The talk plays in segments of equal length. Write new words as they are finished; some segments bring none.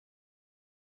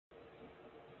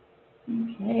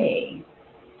Okay.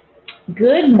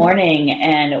 Good morning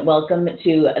and welcome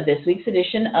to this week's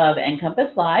edition of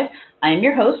NCompass Live. I'm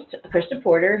your host, Christa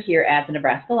Porter, here at the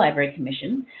Nebraska Library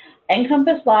Commission.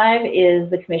 NCompass Live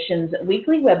is the Commission's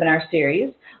weekly webinar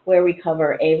series where we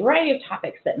cover a variety of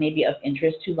topics that may be of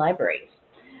interest to libraries.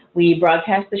 We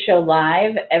broadcast the show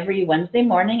live every Wednesday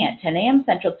morning at 10 a.m.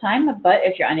 Central Time, but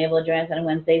if you're unable to join us on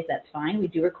Wednesdays, that's fine. We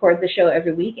do record the show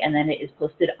every week, and then it is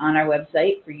posted on our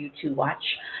website for you to watch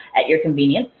at your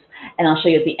convenience. And I'll show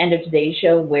you at the end of today's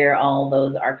show where all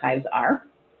those archives are.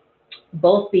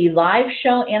 Both the live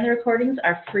show and the recordings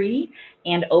are free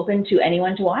and open to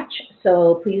anyone to watch,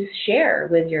 so please share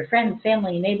with your friends,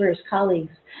 family, neighbors,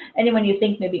 colleagues, anyone you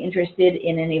think may be interested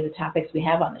in any of the topics we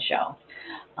have on the show.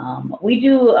 We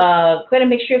do quite a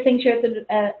mixture of things here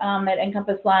at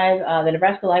NCompass Live. The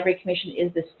Nebraska Library Commission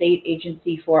is the state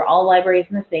agency for all libraries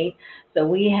in the state, so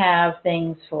we have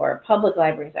things for public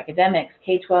libraries, academics,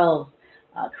 K-12,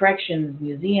 corrections,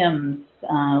 museums.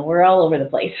 We're all over the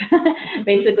place.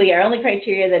 Basically, our only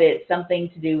criteria that it's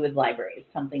something to do with libraries,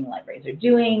 something libraries are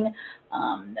doing,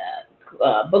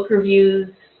 book reviews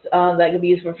that could be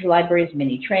used for libraries,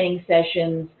 mini training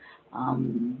sessions,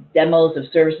 demos of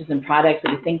services and products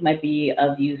that we think might be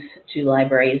of use to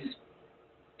libraries.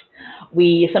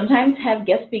 We sometimes have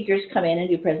guest speakers come in and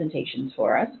do presentations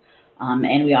for us,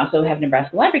 and we also have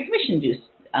Nebraska Library Commission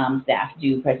staff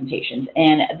do presentations,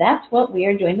 and that's what we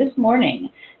are doing this morning.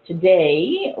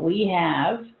 Today we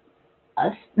have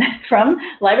us from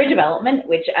Library Development,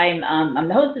 which I'm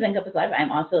the host of NCompass Live. I'm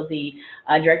also the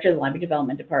director of the Library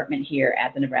Development Department here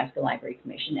at the Nebraska Library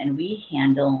Commission, and we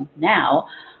handle now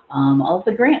all of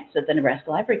the grants that the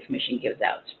Nebraska Library Commission gives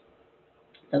out.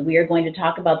 So we are going to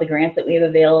talk about the grants that we have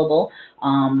available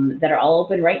that are all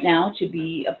open right now to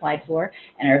be applied for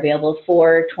and are available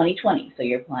for 2020. So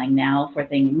you're applying now for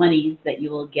monies that you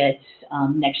will get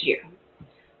next year.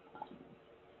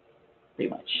 Pretty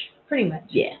much. Pretty much.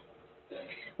 Yeah.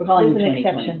 We're calling There's it an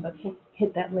 2020. exception, but we'll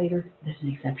hit that later. There's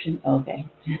an exception? Okay.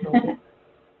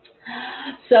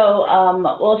 So,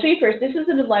 well, I'll show you first. This is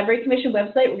the Library Commission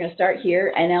website. We're going to start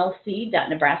here.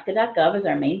 nlc.nebraska.gov is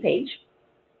our main page.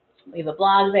 We have a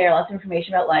blog there, lots of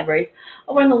information about libraries.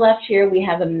 Over on the left here, we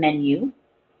have a menu.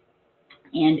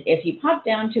 And if you pop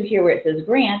down to here where it says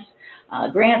grants,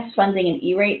 grants, funding, and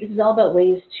E-rate, this is all about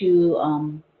ways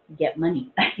to get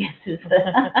money, I guess is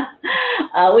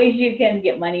ways you can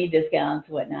get money, discounts,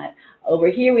 whatnot. Over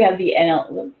here, we have the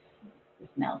this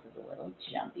mouse is a little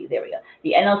jumpy. There we go.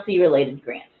 The NLC-related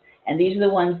grants. And these are the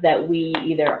ones that we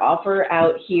either offer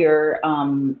out here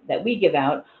that we give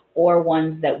out, or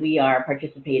ones that we are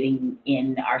participating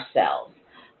in ourselves.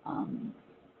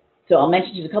 So I'll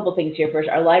mention just a couple things here first.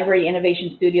 Our Library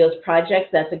Innovation Studios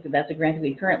project, that's a grant that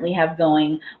we currently have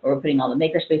going, where we're putting all the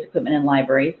makerspace equipment in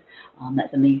libraries.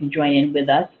 That's something you can join in with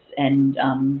us. And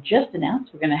just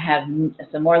announced, we're going to have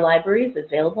some more libraries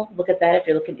available. Look at that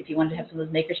if you want to have some of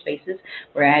those makerspaces.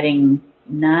 We're adding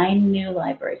 9 new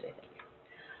libraries, I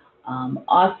think.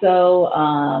 Also,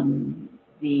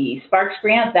 the Sparks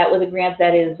grant, that was a grant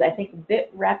that is, I think, a bit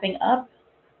wrapping up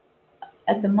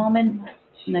at the moment.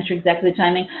 I'm not sure exactly the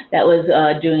timing. That was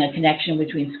doing a connection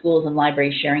between schools and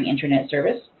libraries sharing internet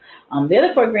service. The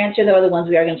other 4 grants here, though, are the ones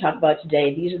we are going to talk about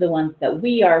today. These are the ones that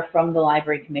we are from the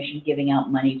Library Commission giving out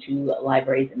money to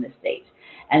libraries in the state.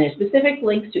 And there's specific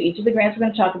links to each of the grants we're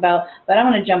going to talk about, but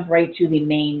I'm going to jump right to the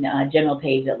main general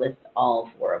page that lists all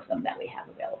 4 of them that we have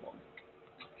available.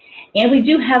 And we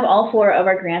do have all 4 of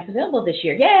our grants available this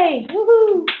year. Yay!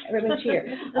 Woohoo! Everybody's here.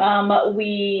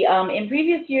 In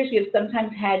previous years, we have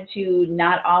sometimes had to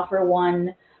not offer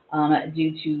one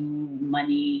due to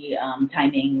money,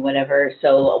 timing, whatever.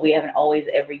 So we haven't always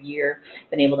every year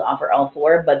been able to offer all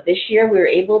 4. But this year, we were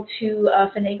able to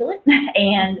finagle it.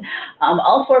 And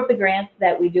all 4 of the grants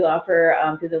that we do offer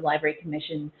through the Library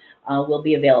Commission will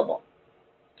be available.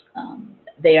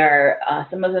 They are,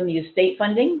 some of them use state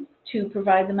funding to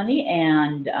provide the money,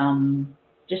 and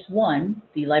just one,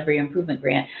 the Library Improvement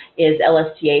Grant, is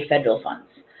LSTA federal funds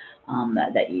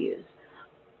that you use.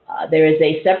 There is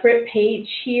a separate page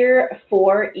here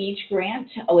for each grant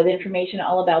with information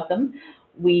all about them.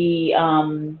 We,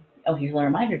 oh, here's a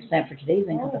reminder to sign up for today's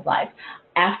NCompass Live.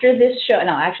 After this show, and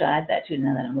I'll actually add that too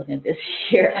now that I'm looking at this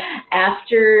here.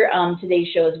 After today's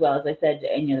show as well, as I said,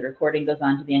 and, the recording goes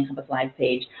on to the NCompass Live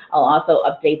page. I'll also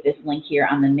update this link here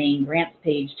on the main grants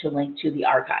page to link to the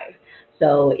archive.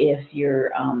 So if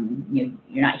you're you're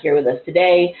not here with us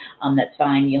today, that's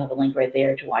fine. You'll have a link right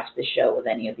there to watch the show with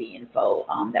any of the info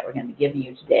that we're going to be giving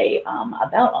you today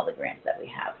about all the grants that we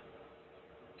have.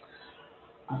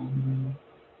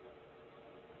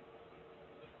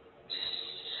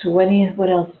 So what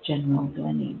else general do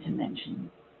I need to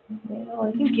mention? Well,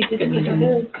 I think you did pretty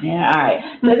good. Yeah, all right.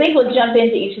 So I think we'll jump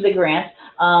into each of the grants.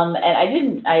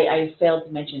 And I failed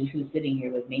to mention who's sitting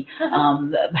here with me.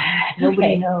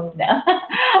 Nobody knows. No.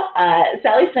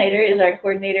 Sally Snyder is our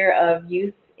coordinator of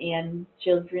youth and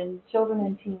children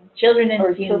and teens. Children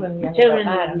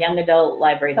and young adult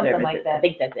library Something services. like that. I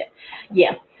think that's it.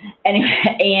 Yeah. Anyway,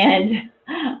 and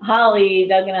Holli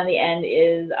Duggan on the end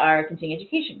is our continuing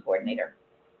education coordinator.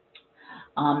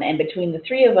 And between the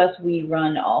three of us, we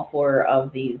run all four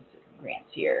of these grants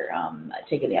here,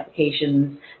 taking the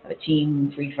applications, have a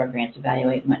team, read for our grants,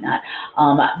 evaluate and whatnot.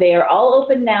 They are all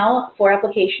open now for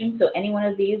application, so any one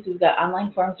of these, we've got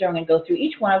online forms there. I'm going to go through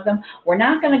each one of them. We're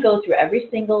not going to go through every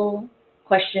single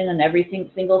question and every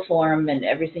single form and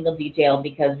every single detail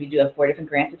because we do have 4 different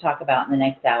grants to talk about in the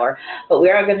next hour. But we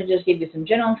are going to just give you some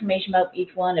general information about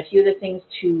each one, a few of the things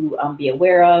to be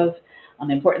aware of,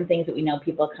 important things that we know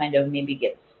people kind of maybe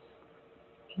get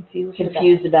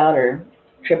confused about or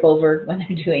trip over when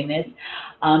they're doing this.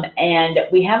 And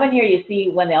we have on here, you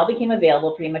see, when they all became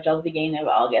available, pretty much all the beginning of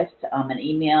August, an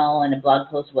email and a blog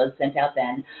post was sent out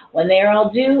then, when they are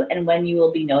all due and when you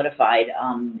will be notified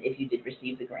if you did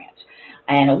receive the grant.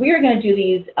 And we are going to do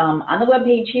these on the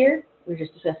webpage here. We're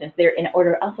just discussing this. They're in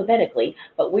order alphabetically,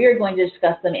 but we are going to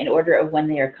discuss them in order of when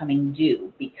they are coming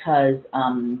due because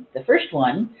the first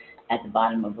one, at the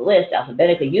bottom of the list,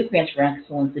 alphabetically, Youth Grants for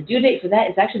Excellence, the due date for that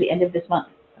is actually the end of this month,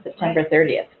 September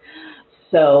 30th.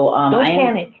 So don't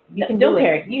panic. Don't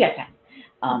panic. You got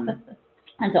time.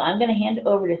 And so I'm going to hand it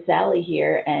over to Sally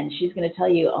here, and she's going to tell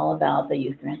you all about the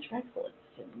Youth Grants for Excellence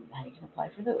and how you can apply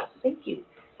for those. Thank you.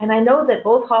 And I know that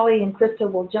both Holli and Christa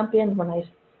will jump in when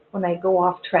I go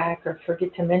off track or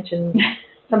forget to mention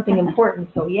something important.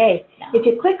 So yay! Yeah. If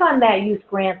you click on that Youth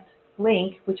Grants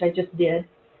link, which I just did,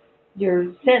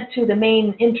 you're sent to the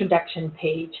main introduction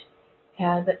page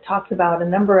that talks about a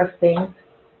number of things,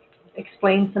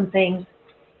 explains some things,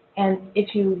 and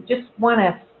if you just want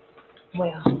to,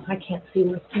 well, I can't see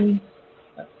with me.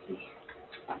 Let's see.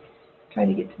 Trying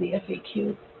to get to the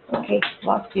FAQ. Okay,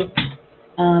 lost you.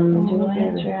 Do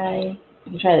I try?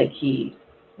 You can try the key.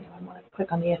 Yeah, I want to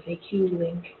click on the FAQ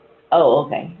link. Oh,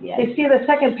 okay. Yeah. You see the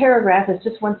second paragraph is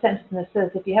just one sentence and it says,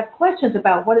 if you have questions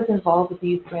about what is involved with the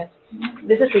youth grants,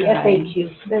 visit the FAQ.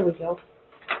 There we go.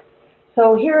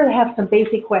 So here I have some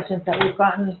basic questions that we've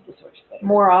gotten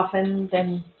more often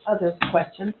than other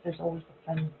questions. There's always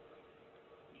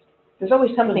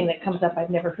something that comes up I've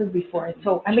never heard before. And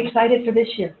so I'm excited for this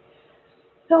year.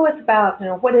 So it's about,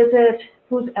 what is it?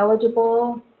 Who's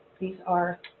eligible? These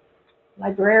are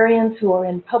librarians who are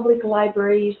in public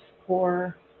libraries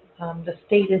or the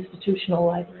state institutional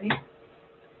library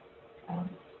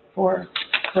for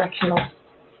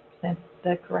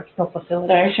the correctional facility.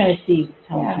 So I was trying to see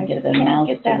how I can get the mouse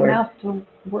to work. Get that mouse to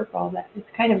work all that. It's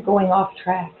kind of going off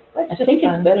track. I think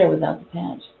it's better without the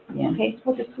patch. Yeah. Okay,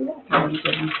 we'll just do that.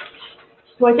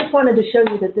 So I just wanted to show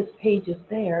you that this page is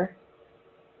there.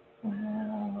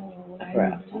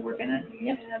 We're gonna,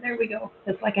 yeah, there we go.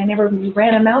 It's like I never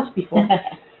ran a mouse before.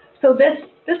 So this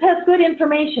has good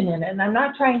information in it, and I'm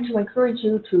not trying to encourage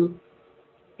you to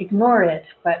ignore it,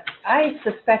 but I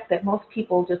suspect that most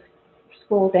people just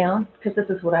scroll down, because this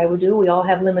is what I would do. We all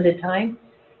have limited time.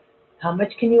 How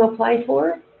much can you apply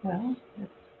for? Well,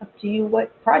 it's up to you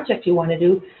what project you want to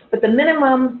do, but the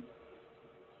minimum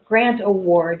grant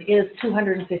award is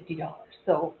 $250.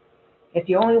 So if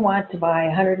you only want to buy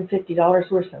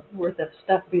 $150 worth of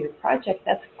stuff for your project,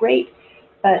 that's great,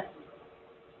 but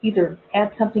either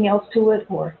add something else to it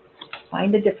or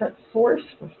find a different source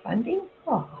for funding.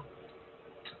 Oh.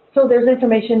 So there's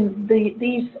information.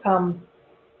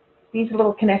 These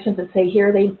little connections that say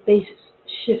here, they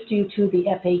shift you to the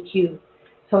FAQ.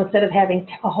 So instead of having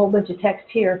a whole bunch of text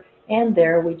here and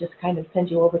there, we just kind of send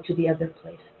you over to the other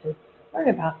place to learn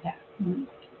about that. Mm-hmm.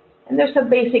 And there's some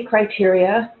basic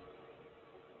criteria.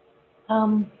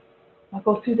 I'll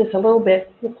go through this a little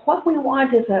bit. What we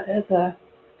want is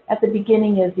at the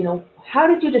beginning is, how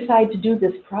did you decide to do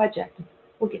this project?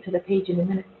 We'll get to the page in a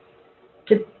minute.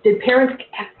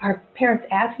 Are parents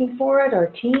asking for it? Are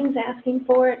teens asking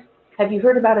for it? Have you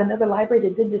heard about another library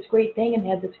that did this great thing and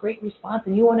had this great response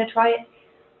and you want to try it?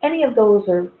 Any of those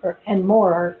and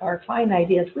more are fine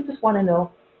ideas. We just want to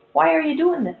know, why are you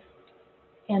doing this?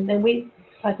 And then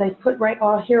as I put right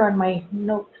all here on my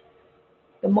notes,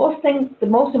 the most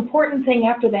important thing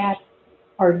after that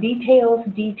are details,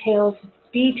 details,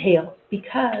 details,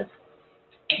 because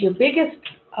your biggest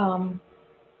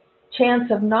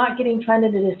chance of not getting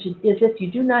funded is if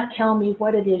you do not tell me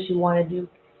what it is you want to do.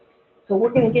 So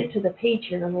we're going to get to the page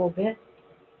here in a little bit.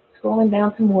 Scrolling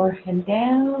down some more and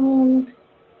down.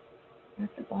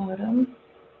 bottom,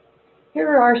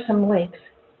 here are some links.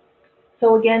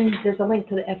 So again, there's a link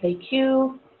to the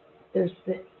FAQ. There's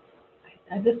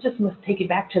this just must take you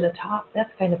back to the top. That's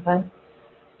kind of fun.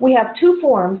 We have two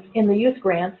forms in the youth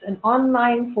grants, an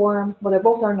online form, well, they're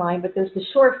both online, but there's the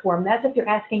short form. That's if you're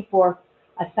asking for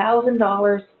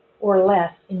 $1,000 or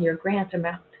less in your grant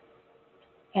amount.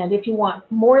 And if you want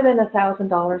more than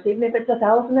 $1,000, even if it's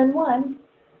 1,001,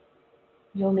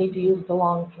 you'll need to use the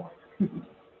long form.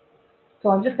 So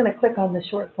I'm just going to click on the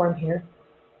short form here.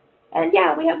 And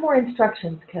yeah, we have more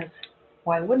instructions, because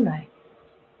why wouldn't I?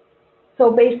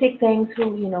 So basic things,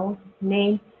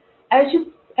 name. As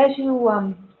you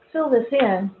fill this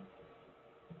in,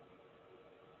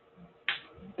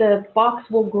 the box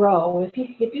will grow.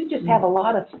 If you just have a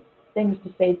lot of things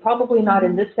to say, probably not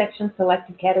in this section,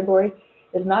 selected category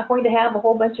is not going to have a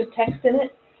whole bunch of text in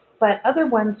it, but other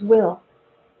ones will.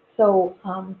 So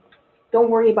don't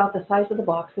worry about the size of the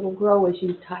box. It'll grow as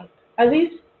you type. Are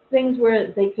these things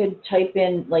where they could type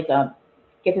in, like,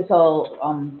 get this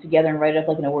all together and write it up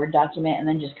like in a Word document and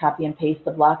then just copy and paste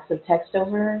the blocks of text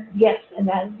over? Yes, and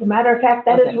as a matter of fact,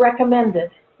 that is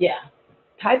recommended. Yeah.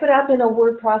 Type it up in a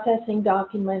word processing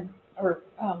document or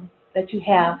that you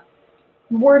have.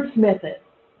 Wordsmith it,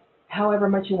 however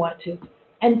much you want to.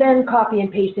 And then copy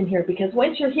and paste in here, because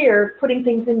once you're here putting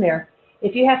things in there,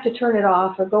 if you have to turn it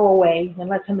off or go away and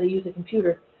let somebody use a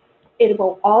computer, it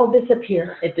will all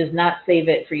disappear. It does not save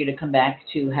it for you to come back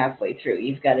to halfway through.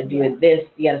 You've got to do it this,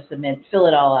 you got to submit, fill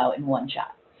it all out in one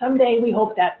shot. Someday we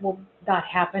hope that will not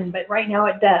happen, but right now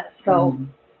it does. So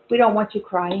we don't want you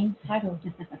crying. I don't.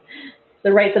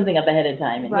 So write something up ahead of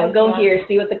time, and go here,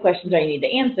 see what the questions are you need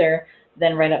to answer,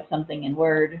 then write up something in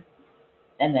Word,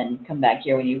 and then come back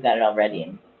here when you've got it all ready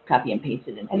and copy and paste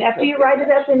it into. And after you write it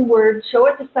up in Word, show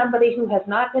it to somebody who has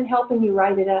not been helping you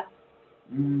write it up.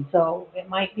 So it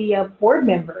might be a board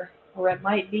member, or it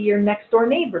might be your next door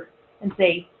neighbor, and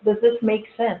say, does this make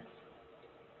sense?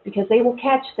 Because they will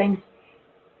catch things.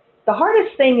 The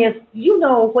hardest thing is, you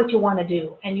know what you want to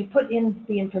do, and you put in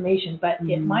the information, but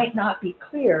it might not be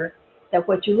clear that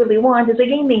what you really want is a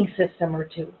gaming system or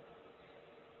two.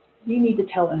 You need to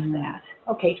tell us that.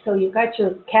 Okay, so you've got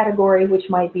your category, which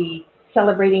might be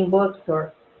celebrating books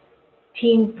or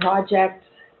team projects,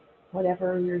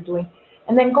 whatever you're doing.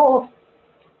 And then goals.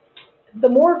 The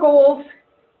more goals,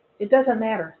 it doesn't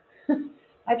matter.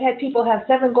 I've had people have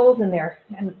 7 goals in there,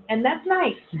 and that's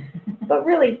nice. But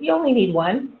really, you only need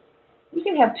 1. You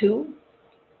can have 2.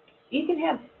 You can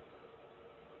have,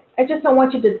 I just don't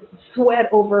want you to sweat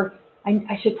over,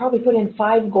 I should probably put in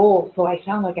 5 goals so I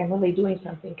sound like I'm really doing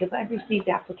something, because I've received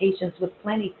applications with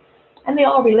plenty, and they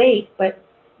all relate, but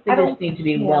they just need to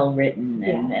be well written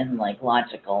and like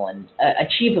logical and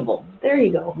achievable. There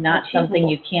you go. Not something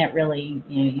you can't really,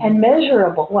 and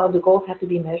measurable. Well, the goals have to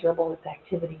be measurable. It's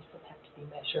activities that have to be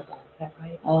measurable. Is that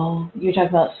right? Oh, you're talking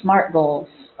about SMART goals.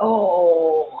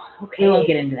 Oh, okay. We won't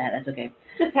get into that. That's okay.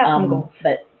 Just have some goals.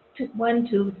 But 1,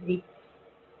 2, 3.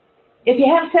 If you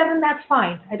have 7, that's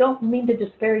fine. I don't mean to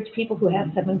disparage people who have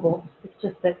 7 goals. It's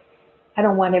just that I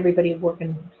don't want everybody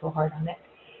working so hard on that.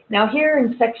 Now here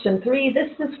in section 3, this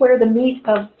is where the meat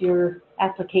of your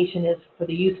application is for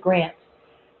the youth grants.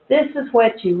 This is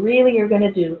what you really are going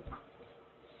to do.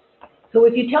 So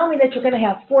if you tell me that you're going to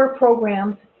have 4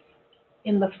 programs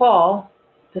in the fall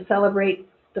to celebrate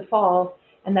the fall,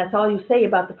 and that's all you say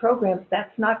about the programs,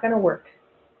 that's not going to work.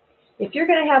 If you're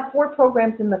going to have 4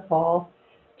 programs in the fall,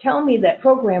 tell me that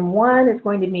program 1 is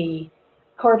going to be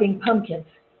carving pumpkins,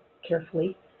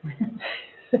 carefully.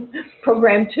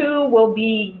 Program 2 will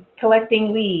be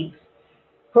collecting leaves.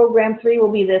 Program 3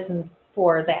 will be this, and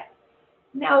 4 that.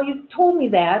 Now, you've told me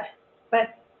that,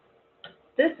 but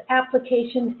this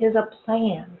application is a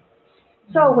plan.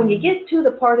 So when you get to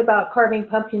the part about carving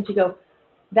pumpkins, you go,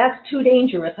 that's too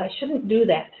dangerous. I shouldn't do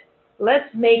that.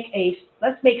 Let's make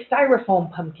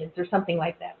styrofoam pumpkins or something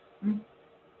like that.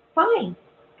 Fine.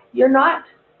 You're not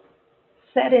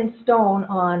set in stone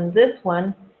on this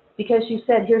one, because you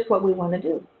said, here's what we want to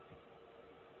do.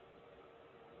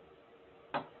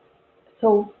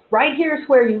 So right here is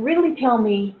where you really tell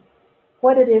me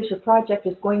what it is your project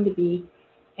is going to be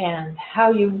and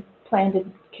how you plan to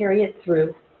carry it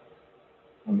through.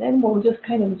 And then we'll just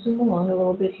kind of zoom along a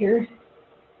little bit here.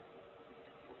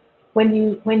 When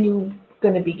you're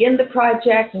going to begin the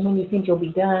project and when you think you'll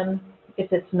be done,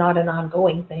 if it's not an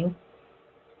ongoing thing,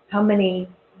 how many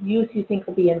youth you think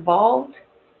will be involved.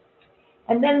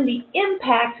 And then the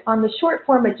impact, on the short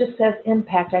form it just says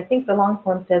impact. I think the long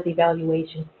form says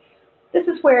evaluation. This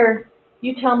is where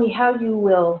you tell me how you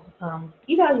will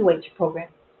evaluate your program.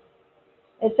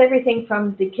 It's everything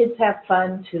from did kids have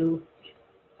fun to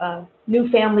new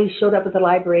families showed up at the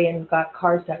library and got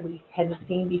cards that we hadn't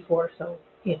seen before. So,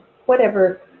 you know,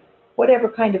 whatever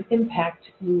kind of impact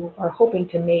you are hoping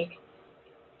to make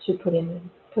should put in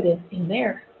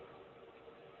there.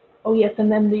 Oh yes,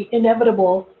 and then the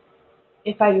inevitable,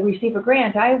 if I receive a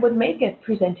grant, I would make a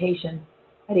presentation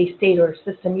at a state or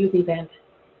system youth event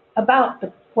about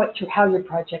how your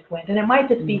project went. And it might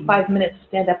just be 5 minutes to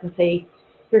stand up and say,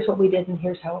 here's what we did and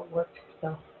here's how it worked.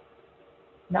 So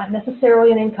not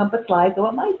necessarily an NCompass Live, though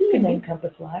it might be an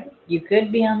NCompass Live. You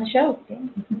could be on the show. Okay.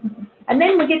 And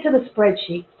then we get to the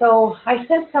spreadsheet. So I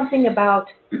said something about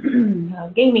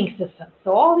gaming systems.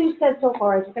 So all you said so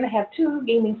far is we're going to have 2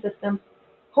 gaming systems.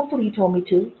 Hopefully you told me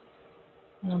 2.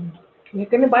 We're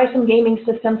going to buy some gaming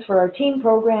systems for our teen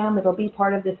program. It'll be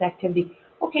part of this activity.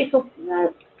 Okay, so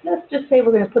let's just say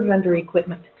we're going to put it under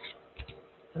equipment.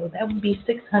 So that would be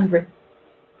 $600.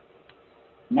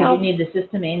 Now you need the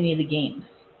system and you need the games.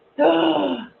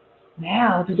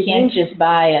 Now you can't just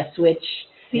buy a Switch,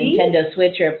 See? Nintendo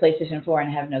Switch or a PlayStation 4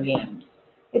 and have no games.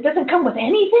 It doesn't come with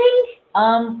anything?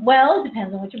 Well, it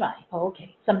depends on what you buy. Oh,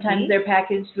 okay. Sometimes they're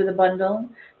packaged with a bundle.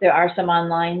 There are some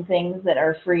online things that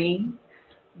are free,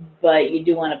 but you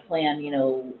do want to plan, you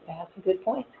know. That's a good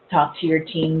point. Talk to your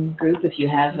teen group if you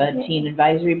have a teen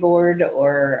advisory board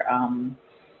or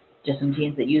just some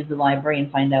teens that use the library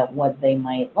and find out what they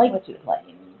might like to play.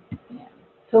 Yeah.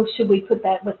 So should we put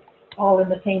that all in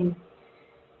the same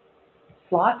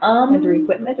slot under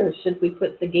equipment, or should we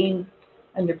put the games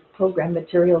under program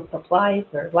materials, supplies,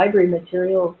 or library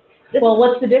materials? Well,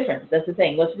 what's the difference? That's the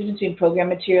thing. What's the difference between program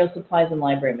materials, supplies, and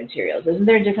library materials? Isn't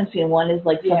there a difference between one is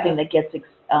like something that gets the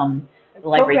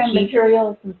library program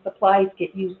materials and supplies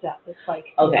get used up. It's like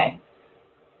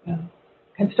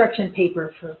construction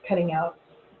paper for cutting out.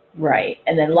 Right,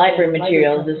 and then library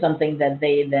materials is something that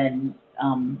they then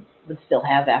would still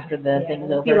have after the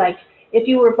thing's over. Like if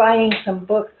you were buying some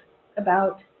books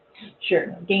about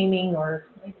gaming or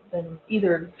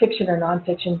either fiction or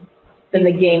nonfiction, then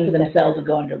the games themselves will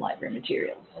go under library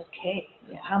materials. Okay.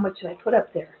 Yeah. How much should I put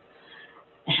up there?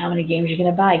 How many games you're going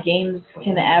to buy? Games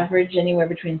can average anywhere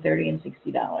between $30 and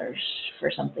 $60 for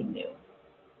something new.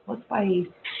 Let's buy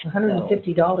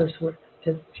 $150 worth.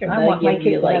 I want my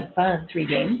kids to have fun. 3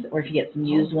 games, or if you get some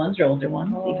used ones or older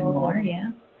ones, even more.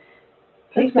 Yeah.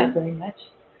 That's not very much.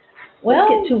 Well,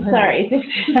 let's get 200. Sorry.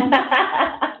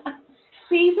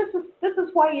 See, this is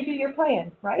why you do your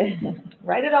plan, right?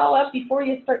 Write it all up before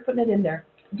you start putting it in there.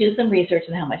 Do some research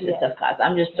on how much this stuff costs.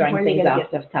 I'm just throwing things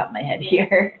off the top of my head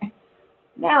here.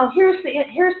 Now, here's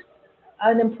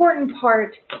an important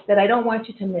part that I don't want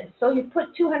you to miss. So you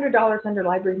put $200 under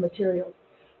library materials.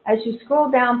 As you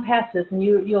scroll down past this, and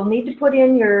you'll need to put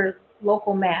in your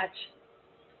local match.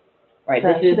 Right. So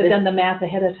I should have done the math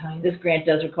ahead of time. This grant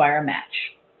does require a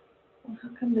match. Well, how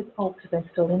come this? Oh, because I'm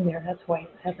still in there. That's why it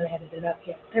hasn't added it up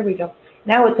yet. There we go.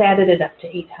 Now it's added it up to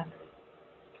 800.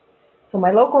 So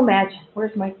my local match,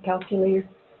 where's my calculator?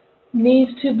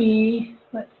 Needs to be,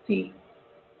 let's see,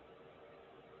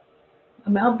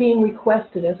 amount being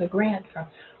requested as a grant from.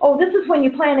 Oh, this is when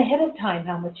you plan ahead of time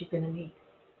how much you're going to need.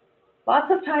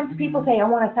 Lots of times people say, I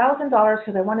want $1,000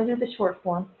 because I want to do the short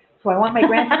form. So I want my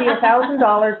grant to be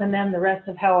 $1,000, and then the rest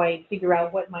of how I figure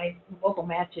out what my local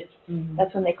match is.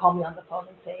 That's when they call me on the phone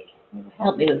and say,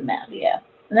 help me with math,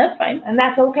 And that's fine. And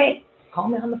that's okay. Call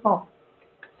me on the phone.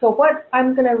 So what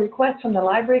I'm going to request from the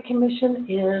Library Commission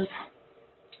is,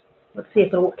 let's see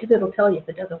if it'll tell you if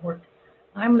it doesn't work.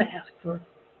 I'm going to ask for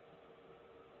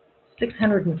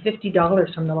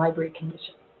 $650 from the Library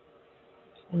Commission.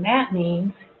 And that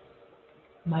means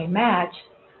my match,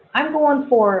 I'm going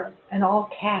for an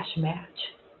all-cash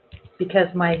match because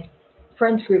my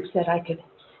friends group said I could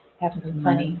have some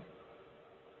money.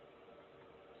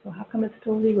 So how come it's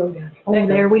still 0 down here? Oh,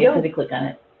 there we go. Click on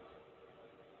it.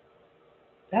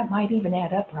 That might even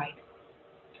add up right.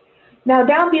 Now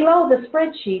down below the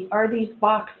spreadsheet are these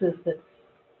boxes that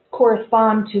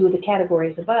correspond to the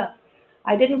categories above.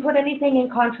 I didn't put anything in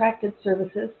contracted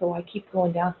services, so I keep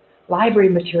going down. Library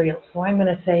materials. So I'm going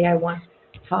to say I want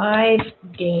 5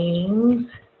 games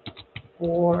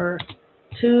for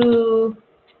 2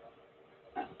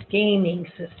 gaming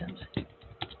systems.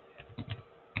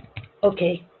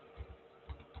 Okay.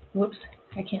 Whoops,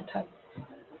 I can't type.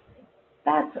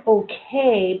 That's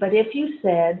okay, but if you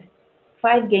said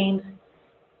 5 games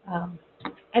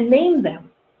and name them.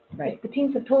 Right. The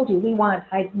teens have told you,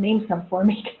 I'd name some for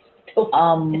me.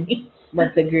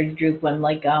 What's a good group one,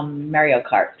 like Mario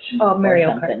Kart? Oh, Mario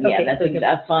Kart. Yeah, Okay,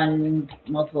 that's a fun,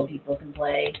 multiple people can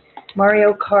play.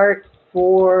 Mario Kart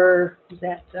for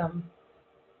that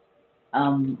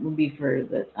would be for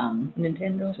the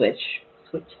Nintendo Switch.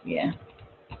 Yeah.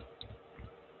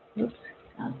 Oops.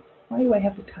 Why do I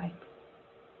have to type?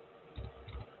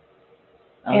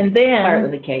 Oh, And then. Start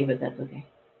with a K, but that's okay.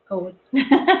 Oh,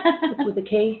 it's with a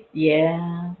K?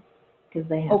 Yeah, because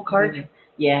they have. Oh, cart?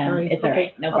 Yeah, Sorry. it's all Okay,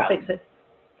 right. No I'll problem. fix it.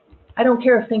 I don't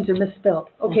care if things are misspelled.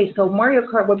 Okay, so Mario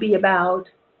Kart would be about,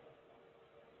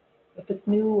 if it's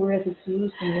new or if it's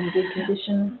used and in good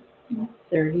condition.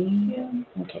 30.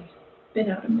 Yeah. Okay.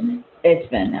 Been out a minute. It's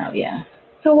been out, yeah.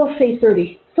 So we'll say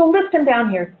 30. So listen down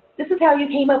here. This is how you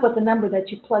came up with the number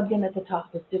that you plugged in at the top.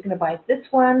 If you're going to buy this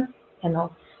one, and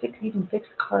I'll even fix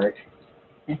cart.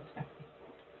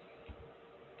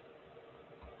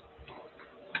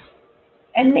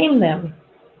 And name them.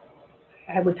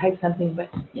 I would type something, but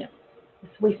yeah,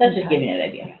 it's wasting that's just time. giving you an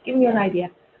idea. Yeah, give me an idea.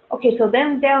 Okay, so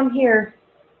then down here,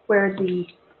 where the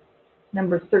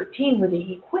number 13, where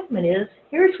the equipment is,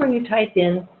 here's where you type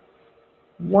in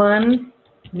one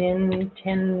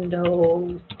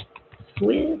Nintendo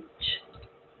Switch.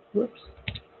 Whoops.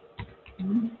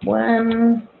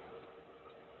 One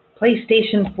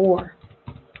PlayStation 4.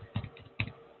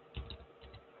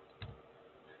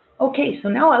 Okay, so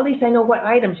now at least I know what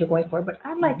items you're going for, but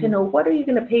I'd like to know, what are you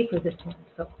going to pay for this one?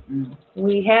 So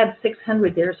we had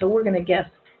 600 there, so we're going to guess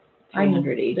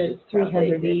 300 each.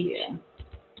 300 each. Yeah.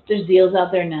 There's deals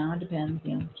out there now. It depends.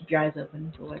 You know, keep your eyes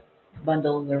open for what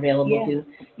bundles are available too.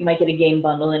 You might get a game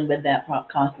bundle in with that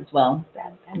cost as well.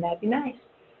 And that'd be nice.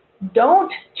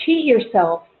 Don't cheat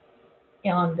yourself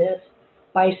on this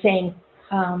by saying,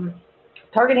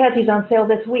 Target has these on sale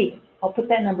this week. I'll put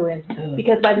that number in.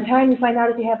 Because by the time you find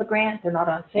out if you have a grant, they're not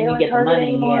on sale at Target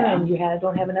anymore, and you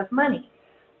don't have enough money.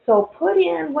 So put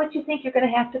in what you think you're going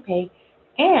to have to pay,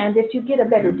 and if you get a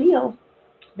better deal,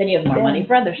 then you have more money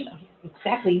for other stuff.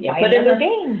 Exactly. Yeah, put in the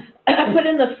game. Put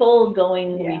in the full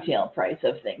going retail price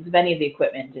of things, of any of the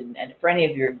equipment, and for any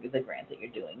of the grants that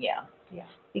you're doing. Yeah. Yeah.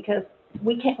 Because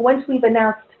we can't. Once we've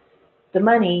announced the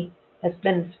money has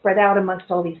been spread out amongst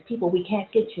all these people, we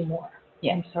can't get you more.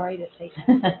 Yeah. I'm sorry to say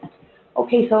that.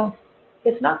 Okay, so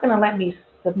it's not going to let me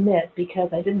submit because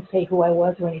I didn't say who I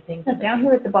was or anything. But down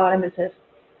here at the bottom it says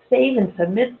save and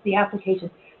submit the application.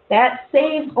 That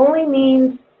save only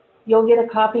means you'll get a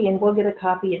copy and we'll get a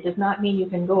copy. It does not mean you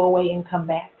can go away and come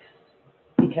back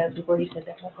because we've already said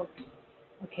that.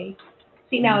 Okay.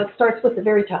 See, now it starts with the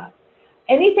very top.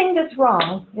 Anything that's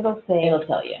wrong, it'll say. It'll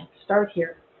tell you. Start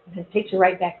here. And it takes you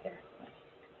right back there.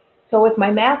 So if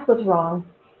my math was wrong,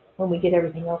 when we get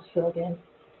everything else filled in,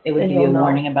 it would give you a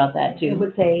warning about that too. It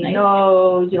would say,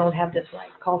 no, you don't have this right.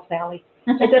 Call Sally.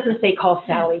 It doesn't say call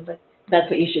Sally, but that's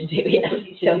what you should do. Yes.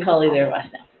 Don't call either of us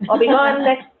now. I'll be gone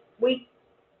next week,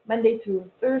 Monday through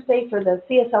Thursday, for the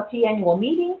CSLP annual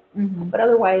meeting. But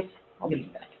otherwise, I'll be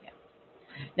back. Yeah.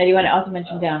 Now, do you want to also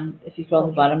mention down, if you scroll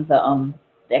to the bottom,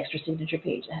 the extra signature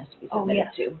page that has to be submitted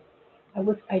too?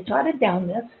 I jotted down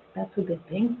this. That's a good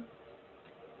thing.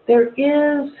 There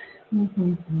is. I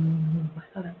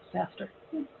thought it was faster.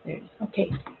 There it is. Okay.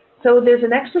 So there's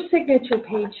an extra signature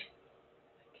page.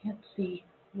 I can't see.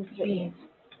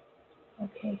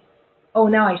 Okay. Oh,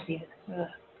 now I see it.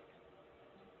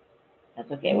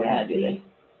 That's okay. We're going to do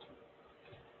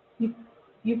this.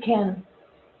 You can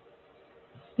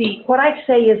see. What I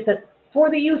say is that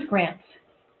for the youth grants,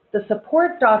 the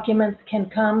support documents can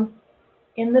come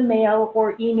in the mail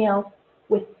or email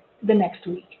with the next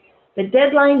week. The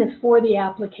deadline is for the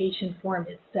application form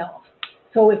itself.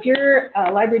 So if your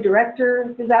library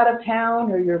director is out of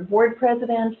town or your board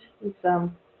president is,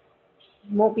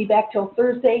 won't be back till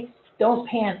Thursday, don't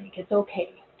panic. It's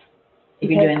okay. If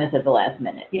you're doing this at the last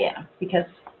minute. Yeah, because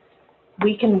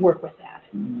we can work with that.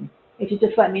 If you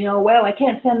just let me know, well, I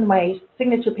can't send my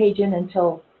signature page in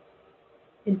until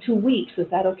in 2 weeks. Is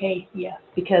that okay? Yes,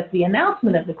 because the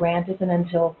announcement of the grant isn't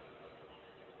until,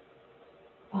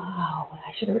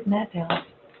 I should have written that down.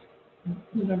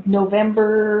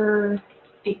 November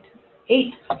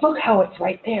 8th. Look how it's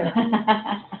right there.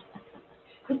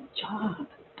 Good job.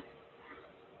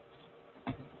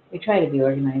 We try to be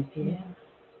organized here.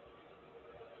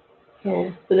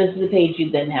 Yeah. So this is the page you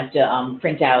then have to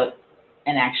print out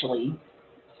and actually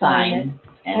sign.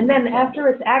 And then after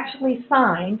it's actually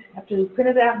signed, after we print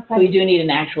it out and sign we do need an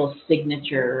actual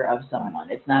signature of someone.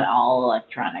 It's not all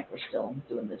electronic. We're still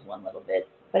doing this one little bit.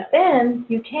 But then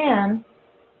you can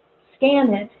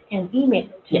scan it and email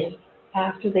it to me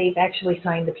after they've actually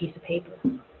signed the piece of paper.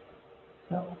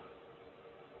 So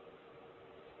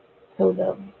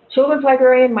the children's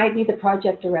librarian might be the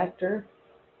project director.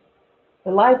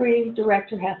 The library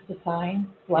director has to sign,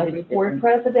 the library board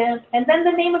president, and then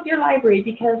the name of your library,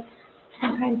 because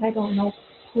sometimes I don't know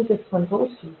who this one goes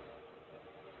to.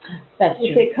 That's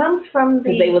If true. it comes from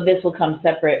the. Because this will come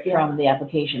separate Yeah. from the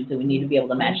application, so we need to be able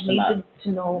to match them up. Need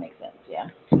to know Makes sense, yeah.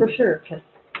 for sure, because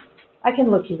I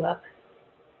can look you up,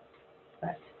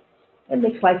 but it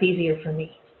makes life easier for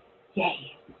me.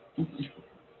 Yay.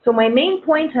 So my main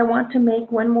point I want to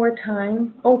make one more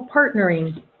time,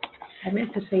 partnering. I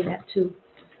meant to say that too.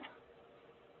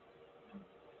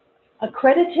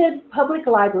 Accredited public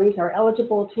libraries are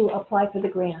eligible to apply for the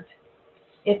grant.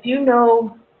 If you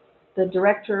know the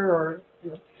director or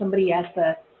somebody at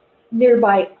the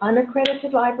nearby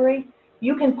unaccredited library,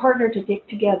 you can partner to get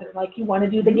together, like you want to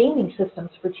do the gaming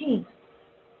systems for teens.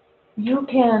 You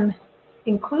can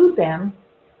include them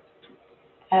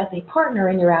as a partner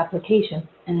in your application.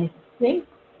 And I think,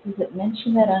 does it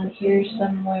mention that on here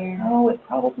somewhere? Oh, it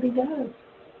probably does.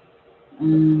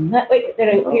 Wait, that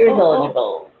appears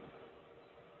eligible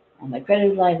on the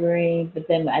accredited library, but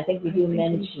then I think we do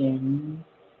mention.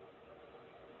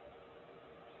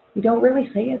 We don't really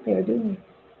say it there, do we?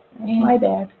 That's my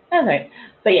bad. That's right.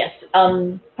 But yes,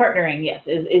 partnering, yes,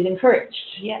 is encouraged.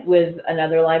 Yes. With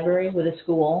another library, with a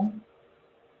school.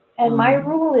 And my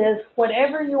rule is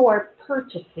whatever you are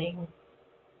purchasing,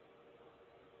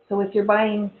 so if you're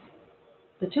buying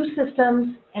the two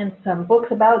systems and some books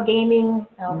about gaming,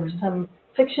 or some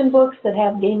fiction books that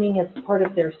have gaming as part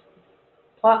of their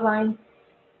plot line,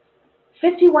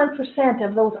 51%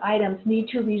 of those items need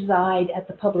to reside at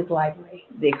the public library.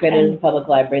 The accredited public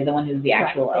library, the one who's the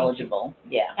actual Right, eligible.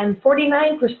 Yeah. And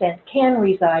 49% can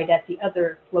reside at the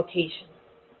other location.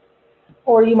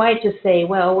 Or you might just say,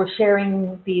 well, we're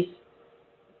sharing these.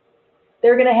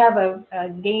 They're going to have a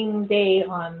game day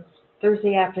on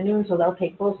Thursday afternoon, so they'll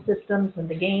take both systems and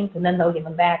the games, and then they'll give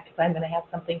them back because I'm going to have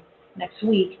something next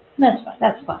week. That's fine.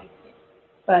 That's fine.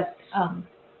 But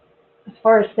as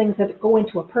far as things that go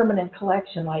into a permanent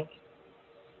collection, like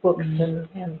books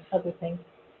and other things,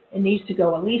 it needs to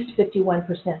go at least 51%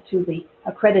 to the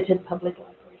accredited public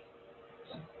library.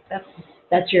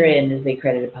 That's your in, is the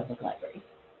accredited public library.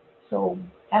 So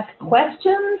ask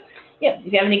questions. Yeah,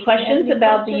 if you have any questions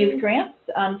about the youth grants,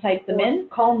 type them in.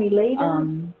 Call me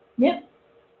later. Yep.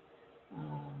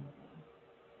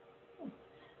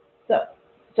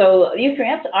 So youth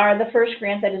grants are the first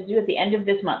grant that is due at the end of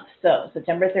this month, so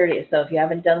September 30th. So if you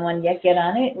haven't done one yet, get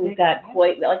on it. We've got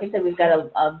like I said, we've got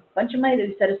a bunch of money that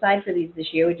we set aside for these this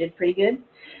year. We did pretty good.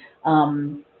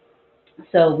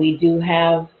 So we do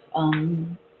have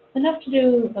enough to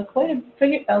do quite a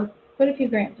few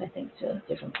grants, I think, to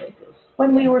different places.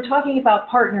 When we were talking about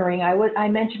partnering, I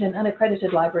mentioned an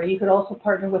unaccredited library. You could also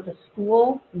partner with a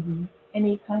school,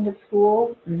 any kind of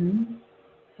school.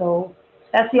 So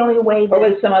that's the only way. Or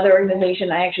with some other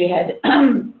organization. I actually had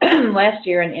last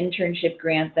year an internship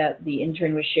grant that the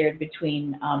intern was shared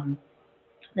between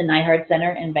the Nyhard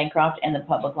Center in Bancroft and the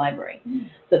public library.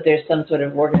 So if there's some sort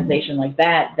of organization like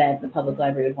that the public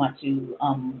library would want to,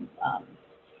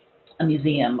 a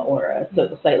museum or a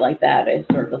site like that, a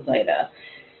historical site,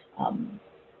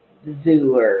 the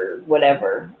zoo or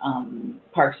whatever,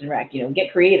 Parks and Rec,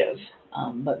 get creative,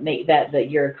 but make that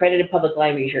your accredited public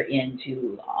libraries are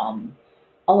into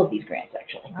all of these grants,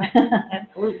 actually.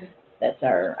 Absolutely. That's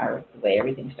our the way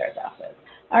everything starts off with.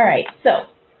 All right, so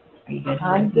are you good?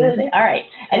 I'm good. All right.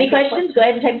 Any questions? Go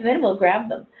ahead and type them in. We'll grab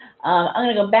them. I'm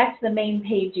going to go back to the main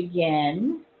page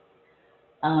again,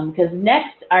 because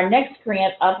our next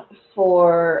grant up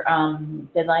for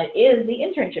deadline is the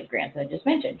internship grants that I just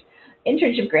mentioned.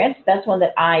 Internship grants, that's one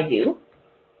that I do.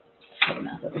 Put a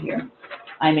mouse over here.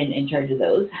 I'm in charge of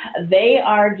those. They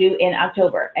are due in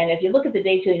October, and if you look at the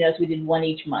dates, you'll notice we did one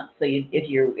each month. So if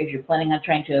you're planning on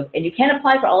trying to, and you can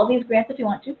apply for all of these grants if you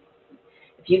want to.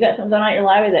 If you got something going on at your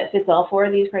library that fits all four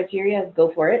of these criteria,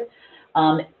 go for it.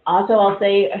 Also, I'll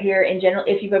say here in general,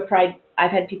 if you've applied, I've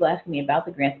had people asking me about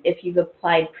the grants. If you've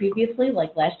applied previously,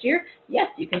 like last year, yes,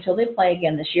 you can totally apply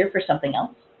again this year for something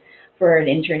else, for an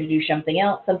intern to do something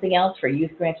else, for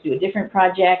youth grant to do a different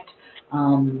project.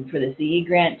 For the CE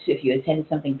grant, if you attended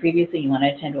something previously, you want to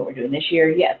attend what we're doing this year,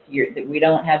 yes, we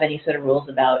don't have any sort of rules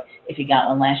about if you got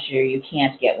one last year, you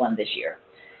can't get one this year.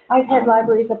 I've had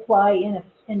libraries apply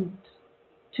in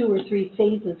 2 or 3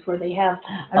 phases where they have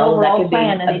an overall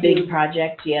plan. That could be a big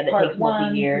project, yeah, that takes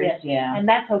multi-years, yes. Yeah. And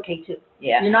that's okay too.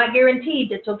 Yeah. You're not guaranteed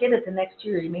that you'll get it the next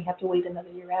year. You may have to wait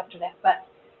another year after that, but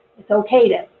it's okay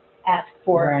to ask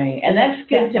for. Right, and that's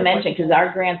good to mention because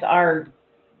our grants are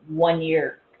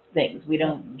 1-year things. We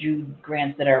don't do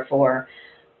grants that are for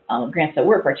grants that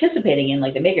we're participating in,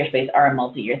 like the Makerspace, are a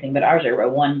multi-year thing, but ours are a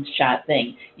one-shot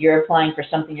thing. You're applying for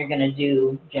something you're going to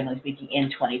do, generally speaking, in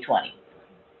 2020.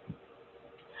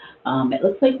 It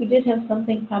looks like we did have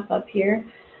something pop up here.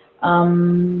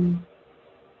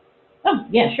 Oh, Oh,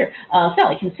 yeah, sure.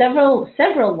 Sally, can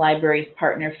several libraries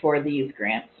partner for the youth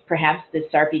grants? Perhaps the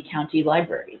Sarpy County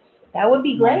Libraries. That would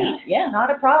be great. Yeah. Not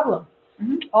a problem.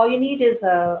 Mm-hmm. All you need is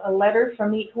a letter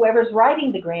from whoever's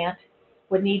writing the grant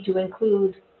would need to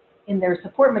include in their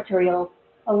support material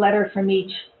a letter from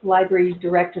each library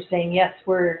director saying, yes,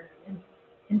 we're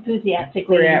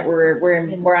enthusiastically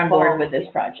we're on board with this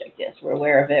project. Yes, we're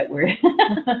aware of it. We're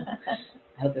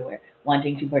I hope that we're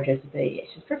wanting to participate. Yes,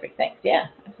 it's perfect. Thanks. Yeah,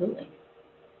 absolutely.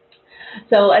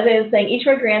 So as I was saying, each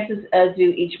of our grants is due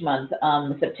each month.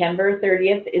 September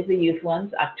 30th is the youth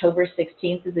ones. October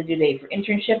 16th is the due date for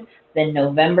internship. Then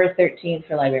November 13th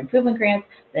for library improvement grants.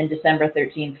 Then December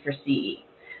 13th for CE.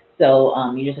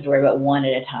 So you just have to worry about one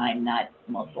at a time, not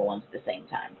multiple ones at the same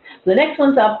time. So the next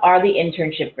ones up are the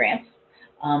internship grants.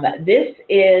 This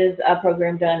is a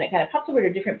program done, it kind of pops over to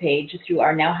a different page through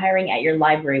our Now Hiring at Your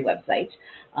Library website.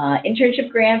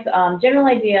 Internship grants, general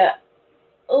idea,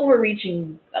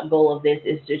 overreaching goal of this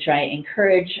is to try and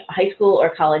encourage high school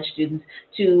or college students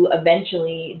to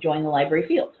eventually join the library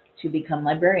field, to become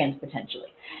librarians potentially.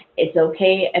 It's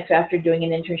okay if after doing an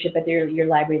internship at your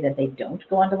library that they don't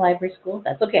go on to library school.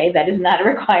 That's okay. That is not a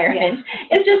requirement. Yeah.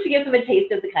 It's just to give them a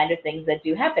taste of the kind of things that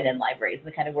do happen in libraries and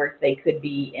the kind of work they could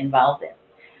be involved in.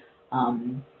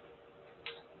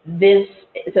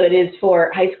 So it is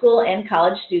for high school and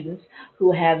college students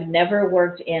who have never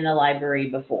worked in a library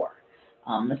before.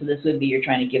 So this would be you're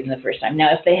trying to give them the first time.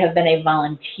 Now, if they have been a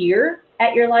volunteer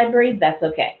at your library, that's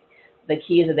okay. The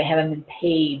key is that they haven't been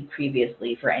paid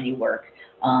previously for any work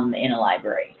in a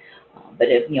library. But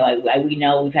if we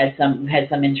know we've had some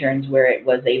interns where it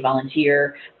was a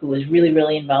volunteer who was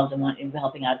really involved in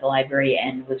helping out the library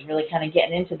and was really kind of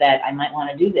getting into that. I might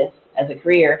want to do this as a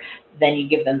career. Then you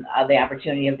give them the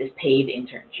opportunity of this paid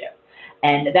internship,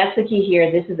 and that's the key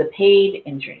here. This is a paid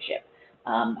internship.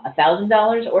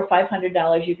 $1,000 or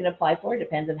 $500 you can apply for. It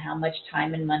depends on how much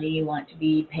time and money you want to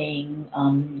be paying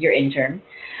your intern.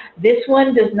 This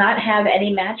one does not have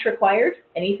any match required,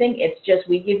 anything. It's just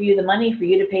we give you the money for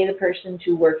you to pay the person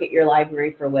to work at your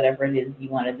library for whatever it is you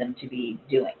wanted them to be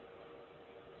doing.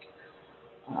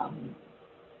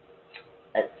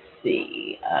 Let's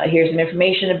see. Here's some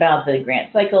information about the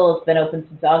grant cycle. It's been open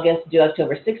since August, due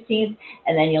October 16th,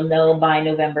 and then you'll know by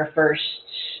November 1st,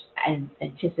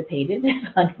 anticipated,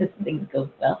 as long as things go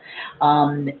well,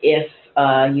 if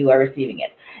you are receiving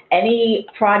it. Any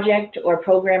project or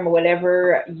program or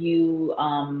whatever you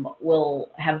will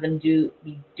have them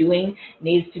be doing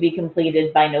needs to be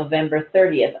completed by November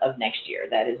 30th of next year.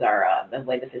 That is our the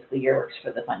way the fiscal year works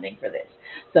for the funding for this.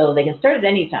 So they can start at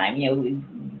any time. We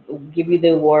give you the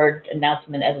award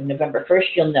announcement as of November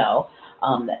 1st. You'll know.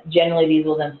 Generally, these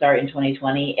will then start in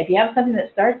 2020. If you have something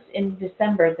that starts in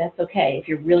December, that's okay. If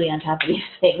you're really on top of these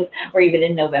things, or even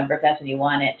in November, if that's when you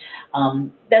want it,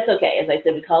 that's okay. As I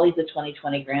said, we call these the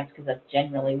 2020 grants because that's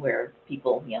generally where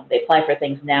people, they apply for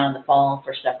things now in the fall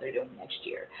for stuff they're doing next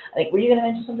year. I think, were you going to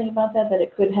mention something about that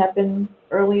it could happen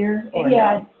earlier? Or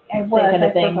yeah, no? I was. Kind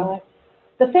of thing?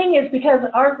 The thing is, because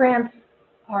our grants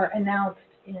are announced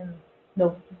in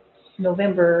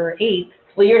November 8th,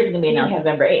 well, yours is going to be announced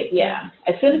November 8th, yeah.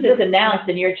 As soon as it's announced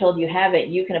and you're told you have it,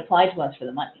 you can apply to us for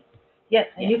the money. Yes,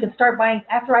 and you can start buying,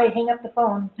 after I hang up the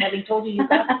phone, having told you you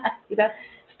got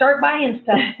start buying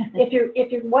stuff. If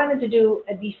you wanted to do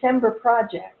a December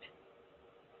project,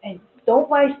 and don't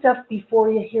buy stuff before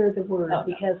you hear the word,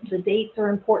 because the dates are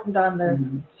important on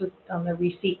the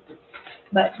receipt.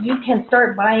 But you can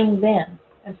start buying then.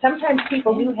 And sometimes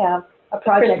people do have a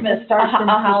project that starts in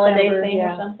a holiday December, thing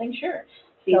or something, sure.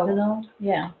 Seasonal,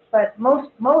 yeah. But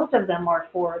most of them are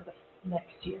for the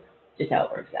next year. Just how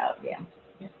it works out, yeah.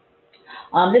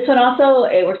 This one also,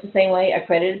 it works the same way.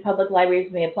 Accredited public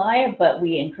libraries may apply, but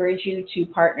we encourage you to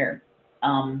partner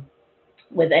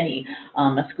with any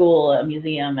a school, a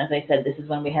museum. As I said, this is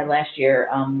one we had last year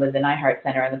with the iHeart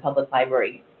Center and the public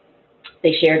library.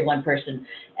 They shared one person,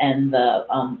 and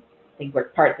they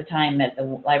worked part of the time at the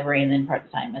library and then part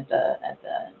of the time at the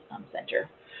center.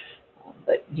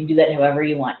 But you can do that however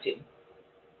you want to.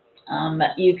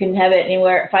 You can have it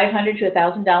anywhere $500 to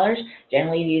 $1,000.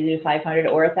 Generally, you either do 500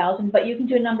 or 1,000, but you can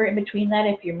do a number in between that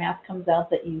if your math comes out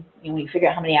that you figure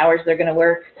out how many hours they're going to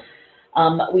work.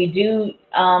 We do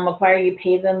require you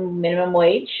pay them minimum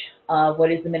wage.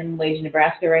 What is the minimum wage in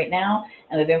Nebraska right now?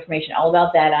 And we have information all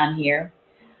about that on here.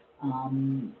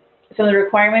 Some of the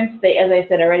requirements, as I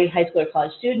said already, high school or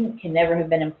college student can never have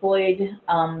been employed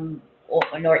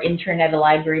nor intern at a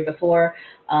library before.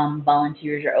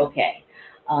 Volunteers are okay.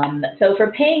 So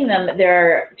for paying them,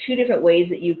 there are two different ways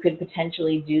that you could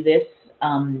potentially do this.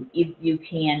 You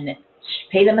can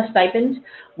pay them a stipend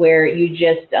where you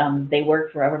just, they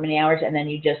work for however many hours, and then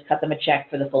you just cut them a check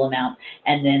for the full amount.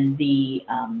 And then the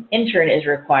intern is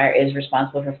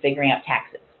responsible for figuring out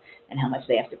taxes and how much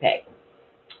they have to pay.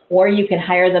 Or you can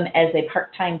hire them as a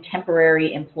part-time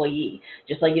temporary employee,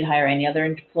 just like you'd hire any other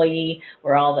employee,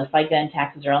 where all the FICA and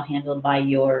taxes are all handled by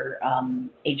your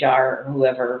HR or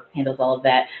whoever handles all of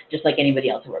that, just like anybody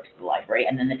else who works at the library.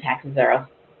 And then the taxes are all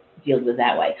dealt with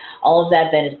that way. All of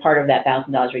that then is part of that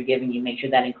 $1,000 we're giving you. Make sure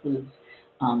that includes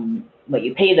what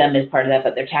you pay them as part of that,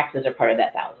 but their taxes are part of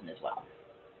that $1,000 as well.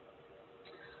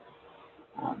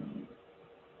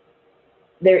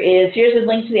 Here's a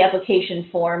link to the application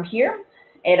form here.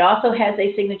 It also has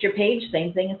a signature page,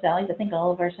 same thing as Sally's. I think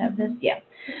all of ours have this. Yeah.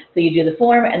 So you do the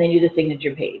form and then you do the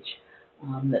signature page.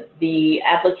 The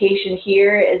application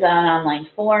here is on an online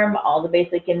form, all the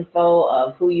basic info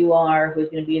of who you are, who's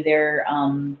going to be their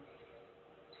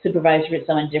supervisor if it's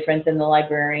someone different than the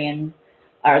librarian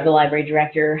or the library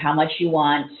director, how much you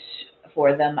want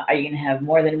for them. Are you going to have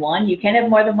more than one? You can have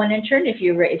more than one intern if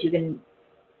you can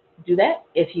do that.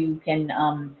 If you can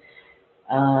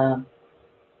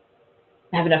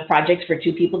have enough projects for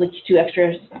two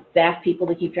extra staff people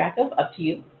to keep track of, up to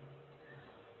you.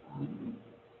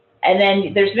 And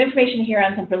then there's some information here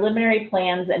on some preliminary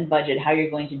plans and budget, how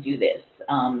you're going to do this.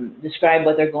 Describe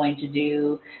what they're going to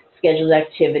do, scheduled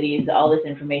activities, all this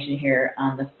information here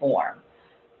on the form.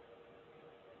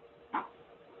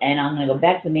 And I'm going to go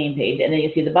back to the main page, and then you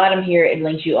see the bottom here, it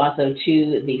links you also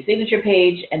to the signature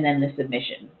page and then the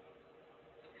submission.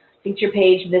 Signature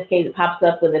page, in this case, it pops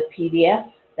up with a PDF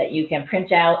that you can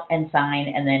print out and sign,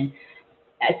 and then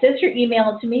since you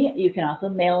email it to me, you can also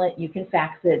mail it, you can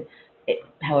fax it,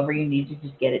 however you need to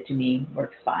just get it to me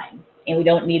works fine. And we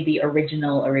don't need the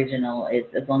original,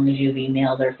 as long as you've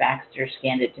emailed or faxed or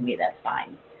scanned it to me, that's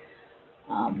fine.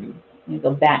 Let me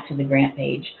go back to the grant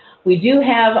page. We do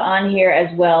have on here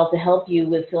as well, to help you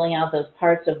with filling out those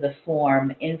parts of the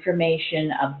form,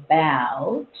 information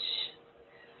about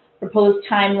proposed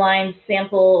timelines,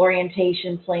 sample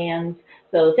orientation plans,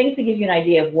 so things to give you an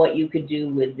idea of what you could do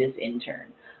with this intern.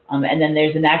 And then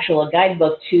there's an actual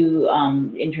guidebook to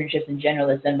internships in general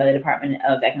that's done by the Department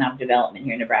of Economic Development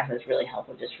here in Nebraska. It's really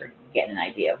helpful just for getting an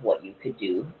idea of what you could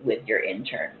do with your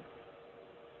intern.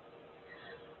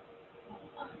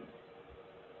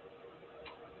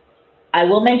 I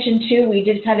will mention too, we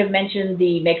did kind of mention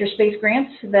the makerspace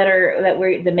grants the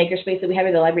makerspace that we have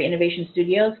at the Library Innovation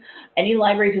Studios. Any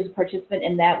library who's a participant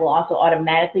in that will also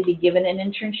automatically be given an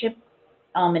internship,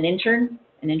 an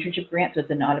internship grant. So it's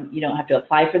you don't have to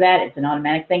apply for that. It's an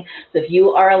automatic thing. So if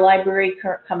you are a library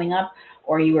coming up,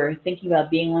 or you are thinking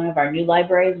about being one of our new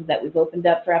libraries that we've opened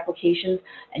up for applications,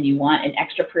 and you want an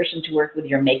extra person to work with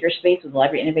your makerspace with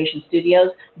Library Innovation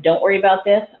Studios, don't worry about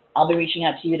this. I'll be reaching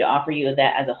out to you to offer you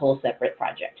that as a whole separate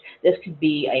project. This could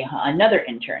be another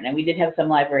intern, and we did have some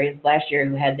libraries last year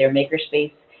who had their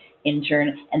makerspace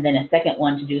intern and then a second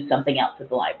one to do something else at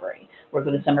the library. Work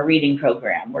with a summer reading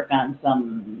program, work on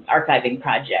some archiving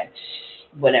project,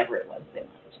 whatever it was they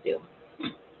wanted to do.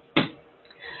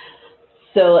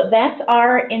 So that's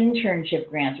our internship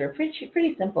grants. We're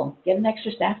pretty simple. Get an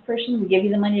extra staff person, we give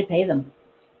you the money to pay them.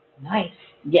 Nice.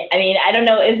 Yeah, I mean, I don't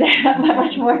know, is there not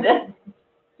much more to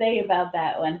say about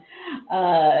that one?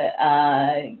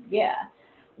 Yeah.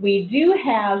 We do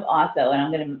have also, and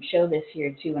I'm going to show this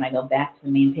here too when I go back to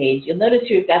the main page, you'll notice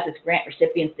here we've got this grant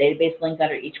recipients database link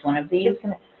under each one of these.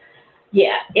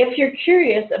 Yeah, if you're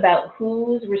curious about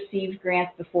who's received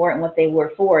grants before and what they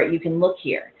were for, you can look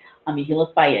here. You can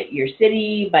look by your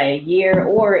city, by a year,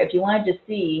 or if you wanted to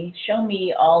see, show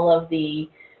me all of the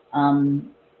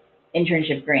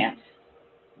internship grants,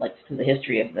 like to the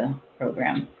history of the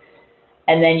program.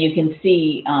 And then you can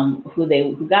see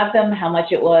who got them, how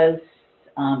much it was.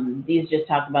 These just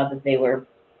talk about that they were,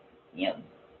 so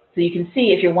you can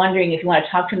see if you're wondering if you want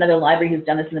to talk to another library who's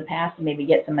done this in the past and maybe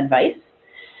get some advice,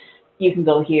 you can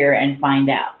go here and find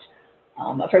out.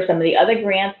 For some of the other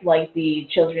grants, like the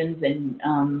children's and,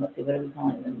 let's see, what are we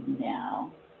calling them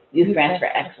now? Youth Grants for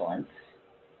Excellence.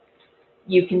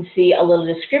 You can see a little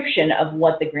description of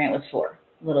what the grant was for,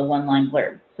 a little one-line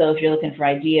blurb. So if you're looking for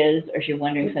ideas or if you're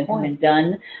wondering if something's been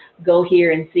done, go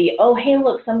here and see, oh, hey,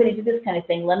 look, somebody did this kind of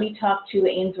thing. Let me talk to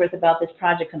Ainsworth about this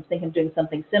project. I'm thinking of doing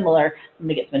something similar. Let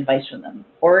me get some advice from them.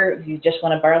 Or if you just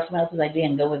want to borrow someone else's idea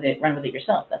and go with it, run with it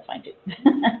yourself, that's fine too.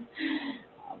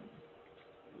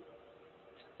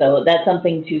 So that's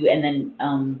something to, and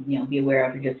then, be aware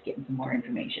of, or just getting some more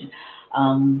information.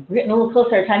 We're getting a little close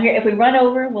to our time here. If we run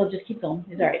over, we'll just keep going.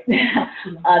 It's all right.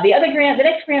 The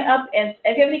next grant up, and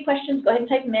if you have any questions, go ahead and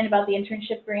type them in about the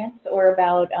internship grants or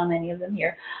about any of them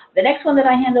here. The next one that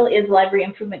I handle is library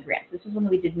improvement grants. This is one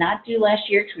that we did not do last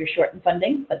year because we were short in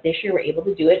funding, but this year we're able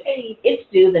to do it. It's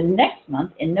due the next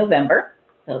month in November.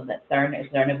 So that's our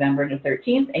November the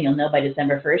 13th, and you'll know by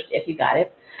December 1st if you got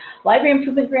it. Library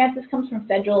improvement grants, this comes from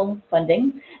federal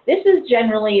funding. This is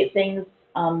generally things,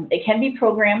 it can be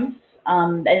programs,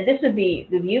 and this would be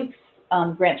the youth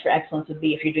grants for excellence would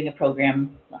be if you're doing a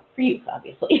program, well, for youth,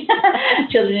 obviously,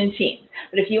 children and teens.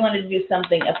 But if you wanted to do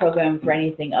something, a program for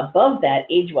anything above that,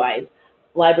 age-wise,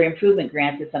 library improvement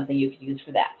grants is something you could use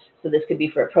for that. So this could be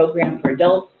for a program for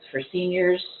adults, for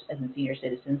seniors, as in senior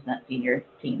citizens, not senior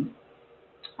teens.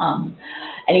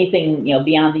 Anything,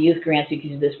 beyond the youth grants, you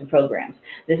can use this for programs.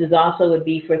 This is also would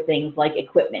be for things like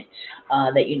equipment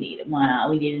that you need.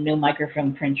 We need a new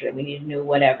microfilm printer. We need a new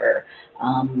whatever.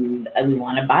 We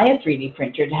want to buy a 3D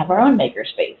printer to have our own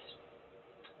makerspace.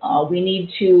 We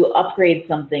need to upgrade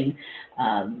something.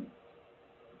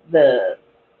 The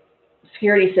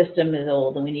security system is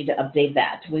old and we need to update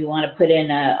that. We want to put in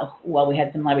we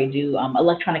had some library do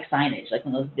electronic signage, like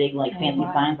one of those big, fancy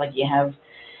signs like you have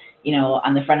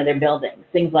on the front of their buildings,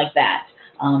 things like that.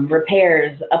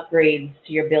 Repairs, upgrades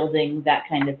to your building, that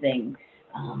kind of thing.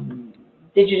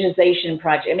 Digitization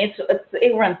project. I mean,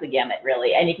 it runs the gamut,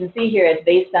 really. And you can see here it's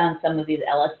based on some of these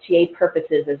LSTA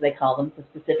purposes, as they call them, for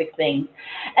specific things.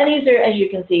 And these are, as you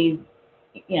can see,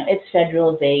 it's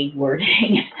federal vague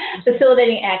wording.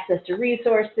 Facilitating access to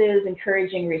resources,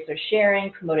 encouraging resource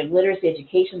sharing, promoting literacy,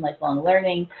 education, lifelong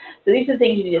learning. So these are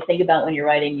things you need to think about when you're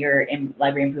writing your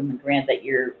library improvement grant, that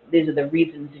these are the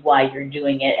reasons why you're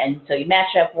doing it. And so you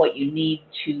match up what you need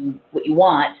to what you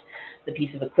want, the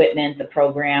piece of equipment, the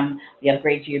program, the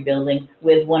upgrade to your building,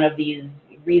 with one of these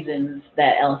reasons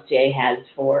that LSTA has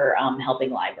for helping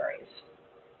libraries.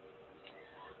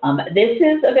 This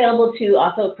is available to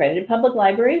also accredited public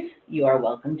libraries. You are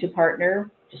welcome to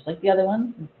partner, just like the other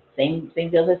ones, same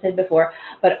deal as I said before.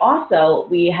 But also,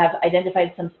 we have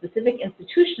identified some specific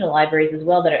institutional libraries as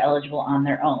well that are eligible on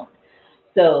their own.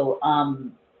 So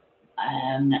I'm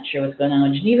not sure what's going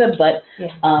on in Geneva, but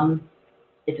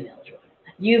it's eligible.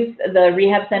 The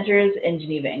rehab centers in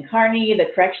Geneva and Kearney,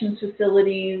 the corrections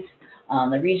facilities,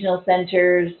 the regional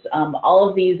centers, all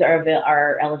of these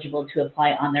are eligible to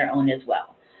apply on their own as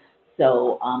well.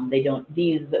 So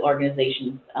these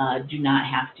organizations do not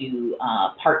have to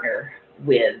partner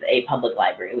with a public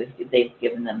library. They've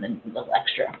given them the little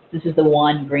extra. This is the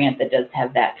one grant that does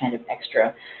have that kind of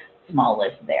extra small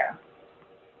list there.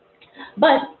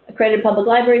 But accredited public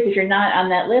libraries, if you're not on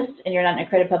that list and you're not an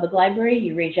accredited public library,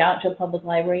 you reach out to a public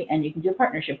library and you can do a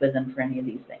partnership with them for any of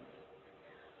these things.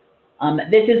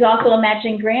 This is also a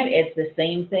matching grant. It's the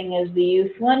same thing as the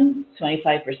youth one,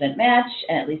 25% match,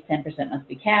 and at least 10% must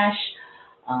be cash.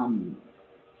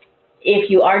 If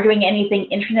you are doing anything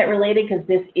internet related, because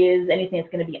this is anything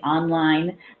that's going to be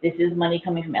online, this is money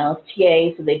coming from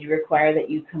LSTA, so they do require that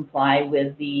you comply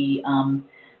with the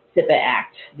SIPA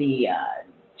Act, the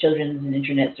Children's and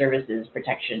Internet Services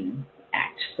Protection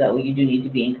Act. So you do need to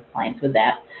be in compliance with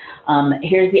that.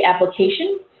 Here's the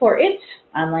application for it,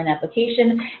 online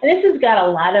application. And this has got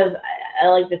a lot of, I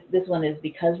like this one is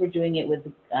because we're doing it with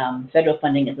federal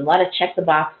funding, it's a lot of check the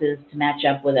boxes to match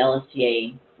up with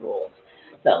LSTA rules.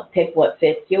 So pick what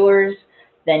fits yours.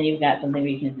 Then you've got something where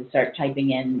you can just start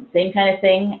typing in same kind of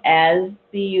thing as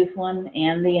the youth one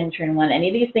and the intern one. Any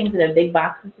of these things that have big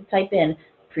boxes to type in,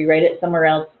 pre-write it somewhere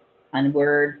else on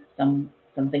Word,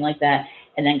 something like that,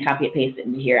 and then copy it, paste it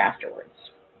into here afterwards.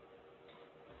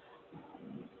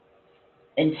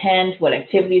 Intent, what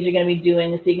activities you're going to be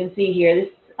doing. So you can see here, this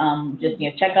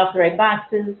just check off the right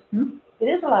boxes. It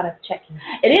is a lot of checking.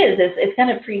 It is. It's kind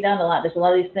of pre-done a lot. There's a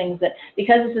lot of these things that,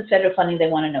 because this is federal funding, they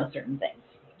want to know certain things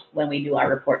when we do our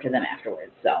report to them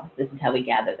afterwards. So this is how we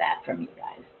gather that from you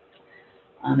guys.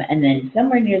 And then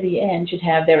somewhere near the end should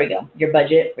have, there we go, your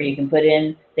budget, where you can put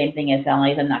in, same thing as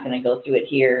salaries. I'm not going to go through it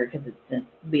here because it'll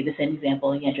be the same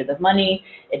example. You enter the money,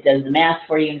 it does the math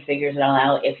for you and figures it all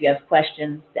out. If you have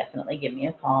questions, definitely give me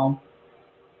a call.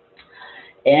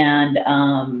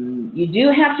 And you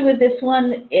do have to, with this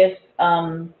one, if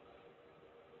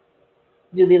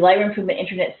do the Library Improvement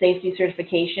Internet Safety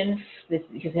Certification,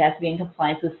 because it has to be in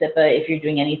compliance with SIPA if you're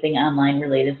doing anything online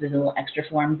related. So there's a little extra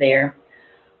form there.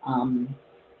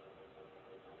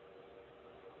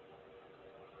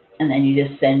 And then you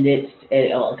just send it,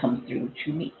 it all comes through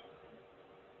to me.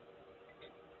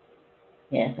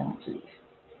 Yes, I want to leave.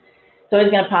 So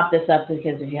it's going to pop this up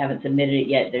because if you haven't submitted it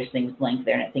yet, there's things blank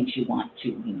there and it thinks you want to.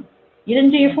 You didn't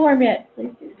do your form yet.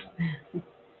 Please do.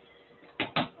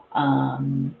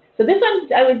 So this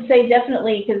one, I would say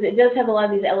definitely, because it does have a lot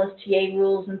of these LSTA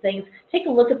rules and things, take a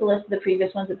look at the list of the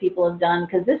previous ones that people have done,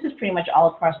 because this is pretty much all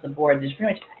across the board. There's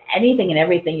pretty much anything and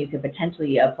everything you could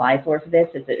potentially apply for this.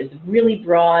 It's really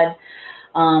broad.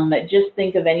 Just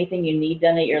think of anything you need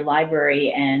done at your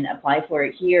library and apply for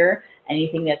it here.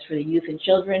 Anything that's for the youth and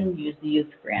children, use the youth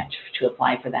grant to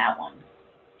apply for that one.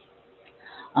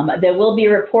 There will be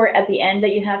a report at the end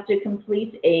that you have to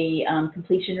complete, a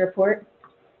completion report.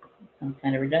 Sounds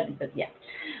kind of redundant, but yeah.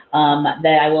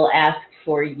 That I will ask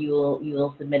for, you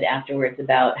will submit afterwards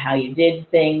about how you did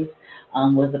things,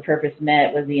 was the purpose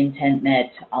met, was the intent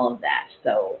met, all of that.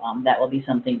 So that will be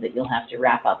something that you'll have to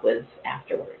wrap up with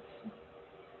afterwards.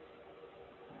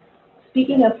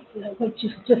 Speaking of what you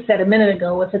just said a minute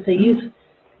ago, if it's a youth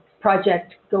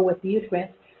project, go with the youth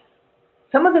grants.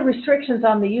 Some of the restrictions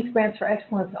on the Youth Grants for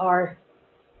Excellence are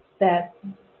that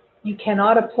you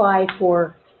cannot apply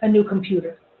for a new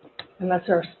computer unless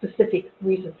there are specific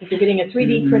reasons. If you're getting a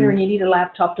 3D printer and you need a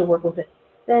laptop to work with it,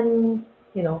 then,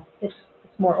 you know, it's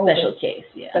more open. Special case,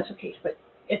 yeah. Special case. But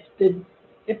if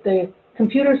the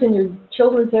computers in your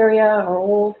children's area are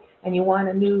old and you want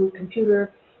a new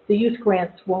computer, the youth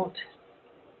grants won't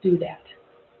do that.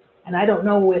 And I don't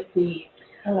know with the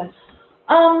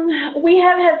we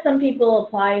have had some people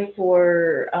apply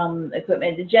for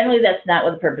equipment. Generally, that's not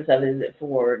what the purpose of it is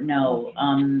for. No,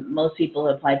 most people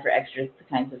apply for extra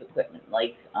kinds of equipment,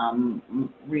 like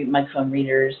microphone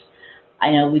readers.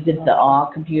 I know we did the all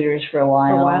computers for a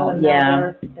while. And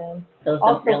yeah. Those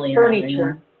also don't really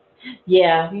furniture.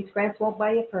 Yeah. These grants won't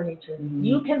buy you furniture.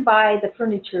 You can buy the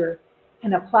furniture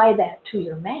and apply that to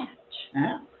your match.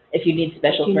 If you need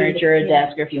special furniture, a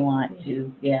desk, or if you want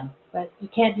to, yeah. But you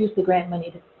can't use the grant money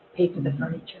to pay for the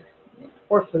furniture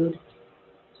or food.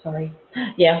 Sorry.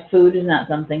 Yeah, food is not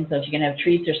something. So if you're going to have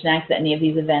treats or snacks at any of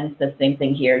these events, the same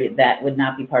thing here. That would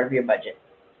not be part of your budget.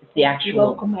 It's the actual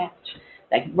local match.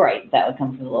 Right, that would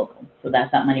come from the local. So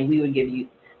that's not money we would give you.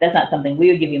 That's not something we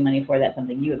would give you money for. That's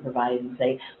something you would provide and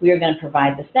say, we are going to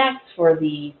provide the snacks for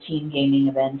the teen gaming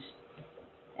event,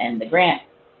 and the grant,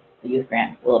 the youth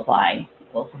grant, will apply.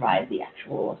 Will provide the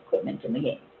actual equipment in the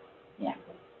game. Yeah.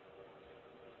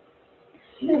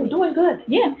 You're doing good.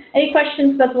 Yeah. Any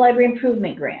questions about the library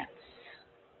improvement grants?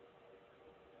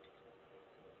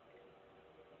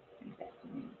 I think that's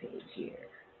the main page here.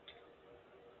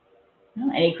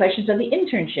 No, any questions on the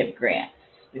internship grants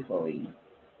before we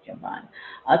jump on?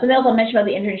 Something else I'll mention about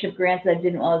the internship grants that I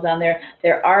didn't while I was on there.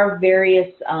 There are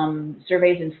various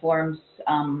surveys and forms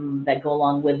that go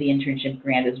along with the internship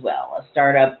grant as well. A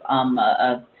startup, and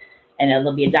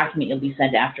there'll be a document you'll be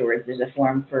sent afterwards. There's a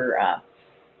form for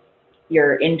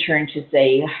your intern to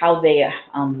say how they,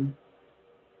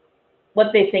 what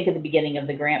they think at the beginning of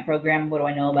the grant program. What do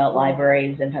I know about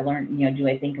libraries? And I learned, you know, do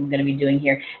I think I'm going to be doing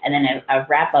here? And then a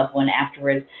wrap-up one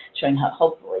afterwards showing how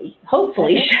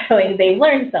hopefully showing they've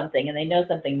learned something and they know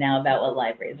something now about what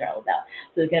libraries are all about.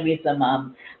 So there's going to be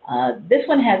some, this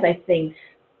one has, I think,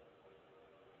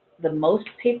 the most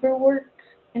paperwork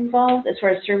involved as far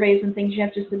as surveys and things you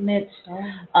have to submit.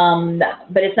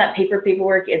 But it's not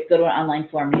paperwork. It's go to an online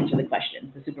form and answer the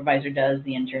questions. The supervisor does,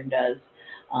 the intern does,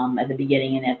 at the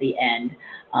beginning and at the end.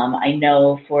 I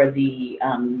know for the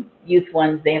youth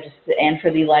ones, they have to, and for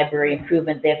the library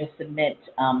improvement, they have to submit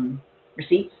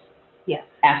receipts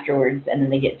afterwards, and then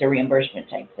they get the reimbursement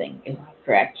type thing. Is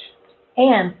correct?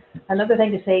 And another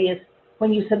thing to say is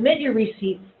when you submit your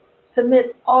receipts,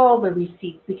 submit all the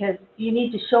receipts, because you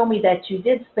need to show me that you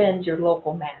did spend your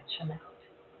local match amount.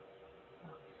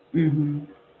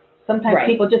 Sometimes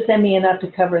people just send me enough to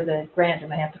cover the grant,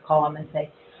 and I have to call them and say,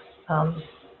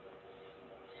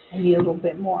 I need a little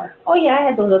bit more. Oh yeah, I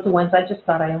had those other ones. I just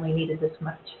thought I only needed this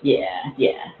much.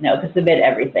 No, to submit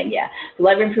everything, The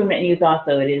library improvement and youth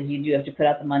also, it is, you do have to put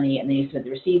out the money and then you submit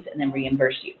the receipts and then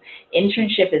reimburse you.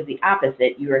 Internship is the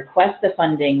opposite. You request the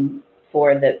funding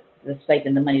for the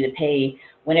stipend, the money to pay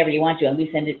whenever you want to, and we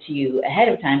send it to you ahead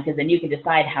of time, because then you can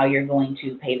decide how you're going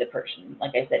to pay the person.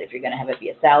 Like I said, if you're going to have it be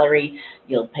a salary,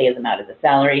 you'll pay them out as a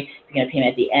salary. If you're going to pay them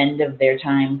at the end of their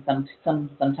time,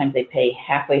 sometimes they pay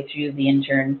halfway through the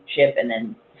internship and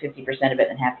then 50% of it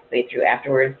and halfway through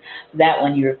afterwards. So that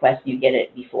one you request, you get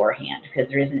it beforehand, because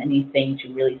there isn't anything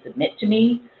to really submit to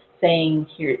me saying,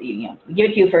 here, you know, we give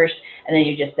it to you first, and then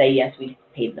you just say, yes, we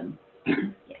paid them.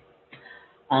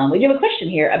 We do have a question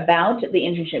here about the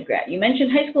internship grant. You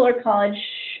mentioned high school or college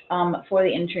for the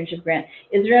internship grant.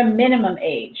 Is there a minimum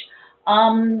age?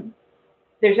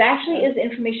 There's actually is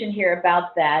information here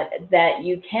about that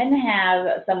you can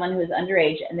have someone who is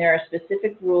underage, and there are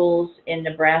specific rules in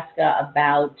Nebraska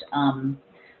about,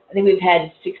 I think we've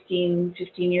had 16,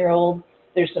 15-year-olds.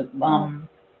 There's some,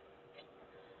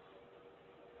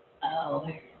 Oh,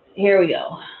 here we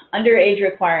go. Underage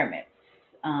requirements.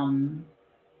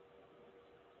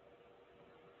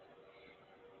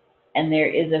 And there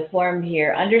is a form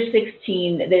here, under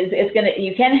 16,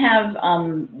 you can have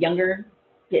younger,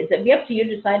 it'll be up to you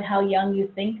to decide how young you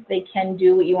think they can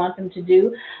do what you want them to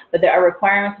do, but there are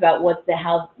requirements about what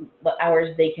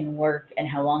hours they can work and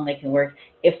how long they can work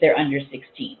if they're under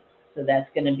 16. So that's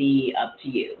going to be up to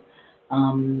you.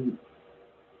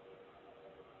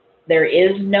 There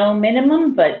is no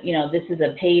minimum, but this is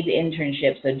a paid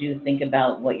internship, so do think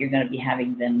about what you're going to be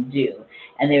having them do.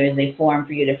 And there is a form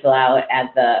for you to fill out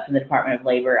from the Department of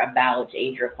Labor about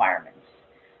age requirements.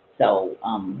 So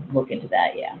look into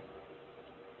that, yeah.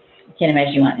 Can't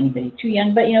imagine you want anybody too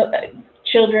young, but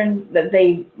children,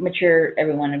 they mature,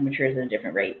 everyone matures at a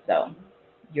different rate, so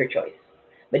your choice.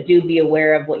 But do be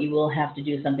aware of what you will have to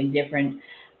do, something different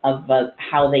of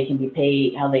how they can be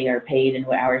paid, how they are paid, and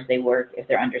what hours they work if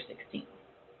they're under 16.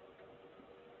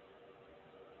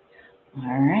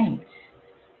 All right.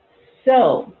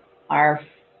 So our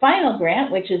final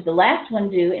grant, which is the last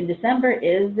one due in December,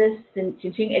 is this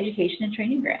continuing education and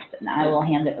training grant. And I will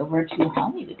hand it over to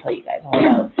Holli to tell you guys all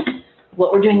about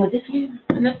what we're doing with this one.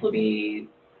 And this will be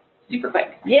super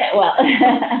quick. Yeah, well.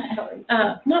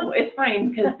 No, it's fine,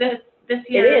 because this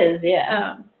year. It is,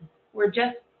 yeah. We're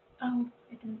just,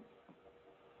 it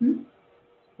didn't.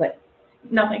 What?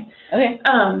 Nothing. Okay.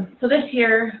 So this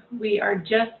year, we are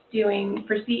just doing,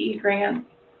 for CE grants,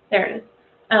 there it is.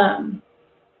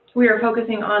 We are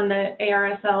focusing on the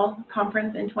ARSL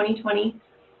conference in 2020.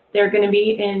 They're going to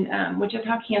be in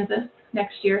Wichita, Kansas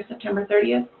next year, September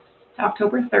 30th to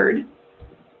October 3rd.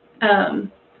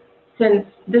 Since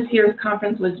this year's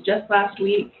conference was just last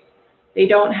week, they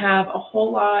don't have a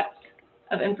whole lot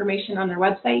of information on their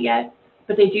website yet,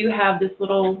 but they do have this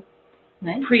little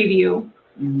preview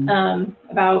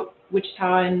about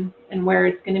Wichita and where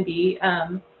it's going to be.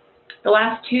 The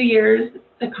last 2 years,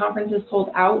 the conference is sold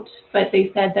out, but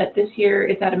they said that this year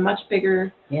it's at a much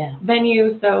bigger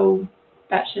venue, so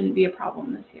that shouldn't be a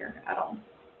problem this year at all.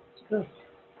 Good.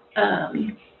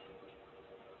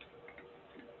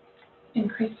 And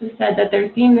Christa said that their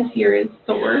theme this year is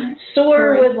SOAR.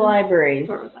 SOAR with libraries,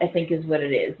 I think is what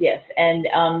it is, yes. And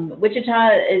Wichita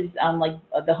is like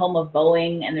the home of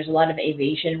Boeing, and there's a lot of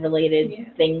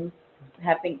aviation-related things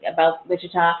happening about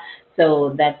Wichita.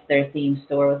 So that's their theme,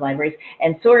 SOAR with libraries.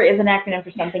 And SOAR is an acronym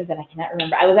for something that I cannot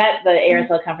remember. I was at the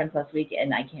ARSL conference last week,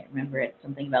 and I can't remember it.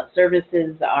 Something about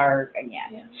services are,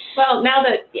 Well, now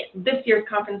that this year's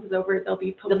conference is over, there'll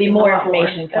be more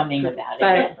information coming about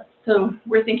it. So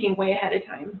we're thinking way ahead of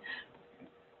time.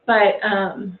 But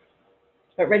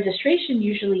registration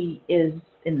usually is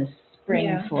in the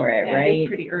spring for it, right? It's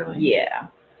pretty early. Yeah.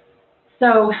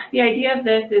 So the idea of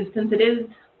this is, since it is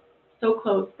so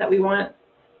close, that we want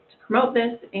to promote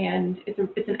this, and it's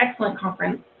an excellent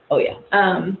conference. Oh yeah.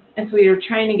 And so we are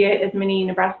trying to get as many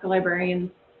Nebraska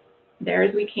librarians there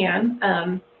as we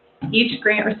can. Each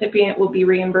grant recipient will be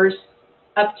reimbursed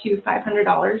up to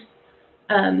 $500.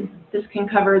 This can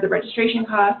cover the registration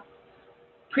costs,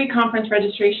 pre-conference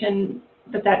registration,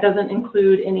 but that doesn't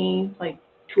include any like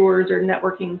tours or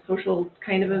networking, social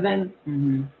kind of events,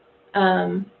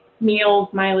 meals,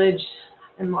 mileage,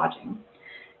 and lodging.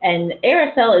 And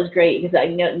ARSL is great because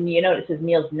you know it says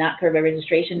meals not covered by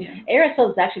registration.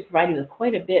 ARSL is actually provided with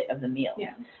quite a bit of the meals.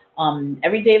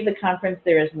 Every day of the conference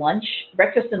there is lunch,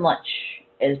 breakfast and lunch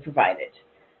is provided.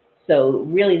 So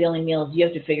really the only meals you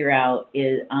have to figure out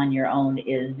on your own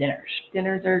is dinners.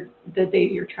 Dinners are the day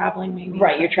you're traveling, maybe.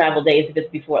 Right, your travel days, if it's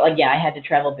before. Like, I had to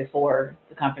travel before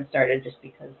the conference started just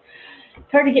because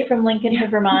it's hard to get from Lincoln to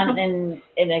Vermont in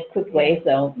a quick way,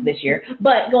 so this year.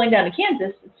 But going down to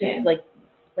Kansas, it's just like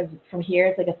from here,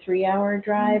 it's like a 3-hour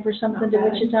drive or something to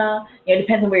Wichita. It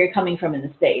depends on where you're coming from in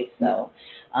the States. So,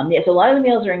 so a lot of the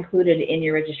meals are included in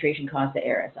your registration cost at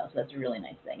ARSL, so that's a really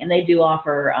nice thing. And they do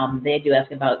offer, they do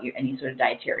ask about any sort of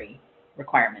dietary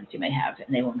requirements you may have,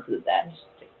 and they will include that.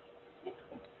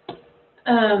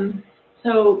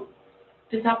 So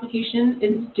this application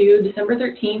is due December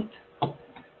 13th.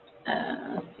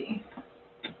 Let's see.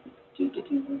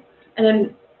 And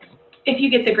then if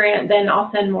you get the grant, then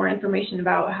I'll send more information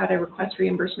about how to request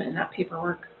reimbursement in that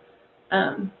paperwork.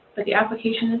 But the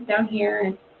application is down here,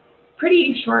 and it's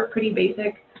pretty short, pretty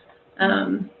basic.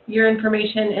 Your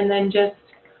information, and then just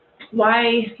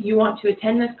why you want to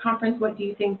attend this conference. What do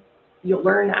you think you'll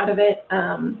learn out of it?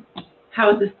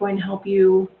 How is this going to help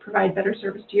you provide better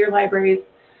service to your libraries?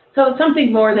 So it's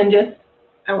something more than just,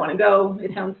 I want to go,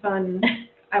 it sounds fun,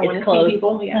 I want to see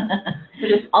people. So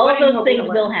just all of those things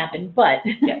will happen, but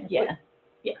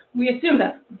we assume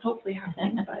that's hopefully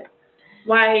happening, but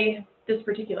why this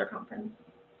particular conference?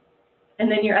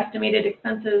 And then your estimated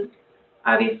expenses,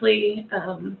 obviously,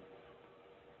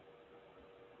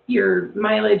 your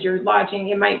mileage, your lodging,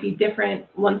 it might be different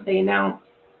once they announce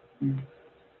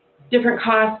different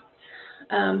costs.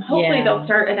 Hopefully they'll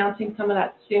start announcing some of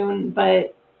that soon,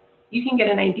 but you can get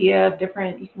an idea of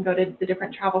you can go to the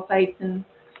different travel sites and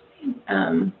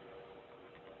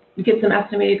get some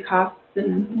estimated costs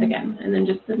and then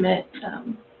just submit.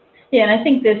 Yeah, and I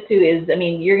think this too is, I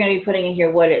mean, you're going to be putting in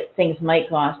here what things might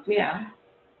cost. Yeah.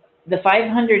 The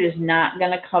 500 is not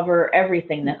going to cover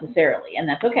everything necessarily, and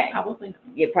that's okay. Probably.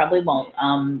 It probably won't.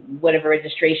 Whatever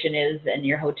registration is and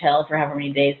your hotel for however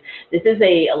many days. This is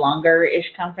a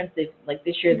longer-ish conference. Like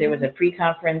this year, there was a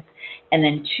pre-conference and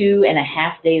then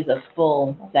 2.5 days of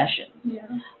full sessions. Yeah.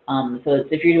 So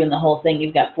if you're doing the whole thing,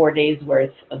 you've got 4 days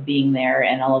worth of being there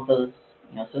and all of those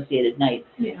associated nights.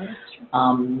 Yeah, that's true.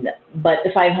 But the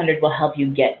 500 will help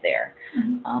you get there.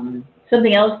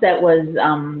 Something else that was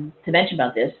to mention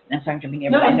about this, I'm sorry I'm jumping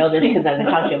in, but I know this because I've been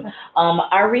talking to them.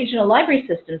 Our regional library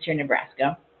systems here in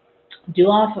Nebraska do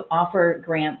offer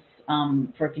grants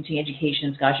for continuing education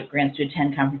and scholarship grants to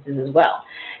attend conferences as well.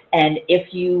 And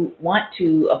if you want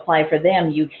to apply for them,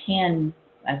 you can,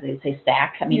 as they say,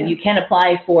 stack. I mean, you can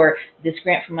apply for this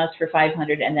grant from us for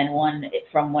 500 and then one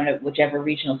from whichever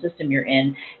regional system you're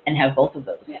in and have both of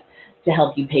those. To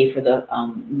help you pay for the,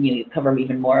 cover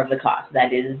even more of the cost.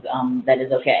 That is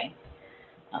okay.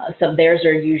 Some theirs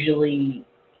are usually,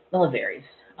 well, it varies.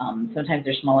 Sometimes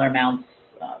they're smaller amounts,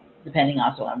 depending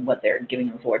also on what they're giving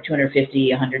them for, $250,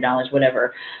 $100,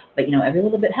 whatever. But every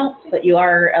little bit helps. But you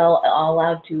are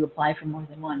allowed to apply for more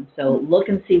than one. So look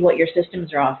and see what your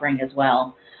systems are offering as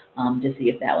well, to see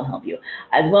if that will help you.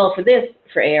 As well for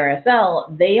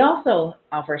ARSL, they also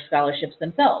offer scholarships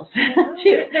themselves.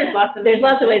 There's lots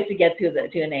of ways to get to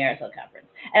an ARSL conference.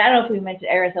 And I don't know if we mentioned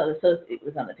ARSL, it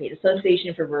was on the page,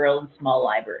 Association for Rural and Small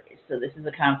Libraries. So this is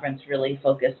a conference really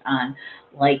focused on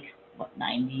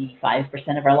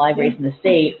 95% of our libraries in the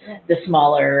state, the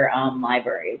smaller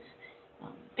libraries.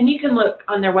 And you can look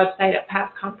on their website at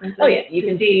past conferences. Oh yeah, you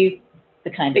can see the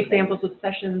kind of examples of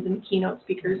sessions and keynote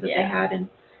speakers that they had, and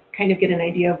kind of get an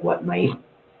idea of what might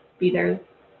be there,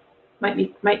 might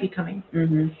be coming.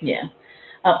 Yeah.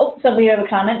 So we have a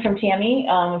comment from Tammy.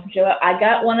 I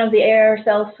got one of the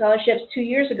ARSL scholarships 2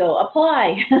 years ago.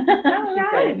 Apply. All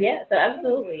right. Yeah. So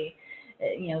absolutely,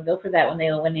 go for that when they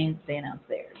announce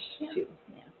theirs too.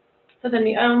 Yeah. So then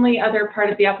the only other part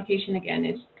of the application again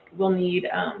is we'll need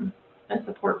a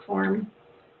support form.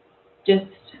 Just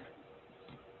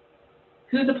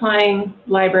who's applying,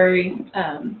 library.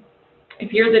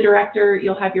 If you're the director,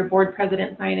 you'll have your board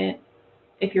president sign it.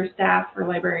 If you're staff or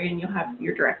librarian, you'll have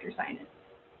your director sign it.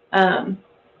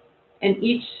 And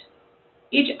each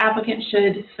applicant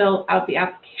should fill out the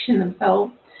application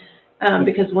themselves,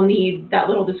 because we'll need that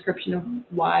little description of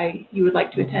why you would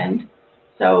like to attend.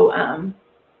 So,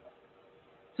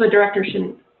 so a director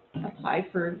shouldn't apply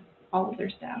for all of their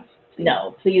staff.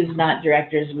 No, please not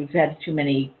directors. We've had too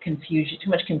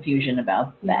much confusion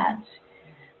about that.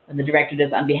 And the director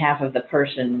does on behalf of the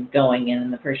person going in,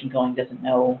 and the person going doesn't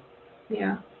know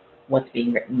what's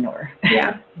being written or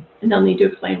and they'll need to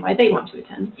explain why they want to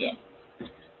attend.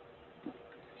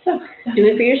 So do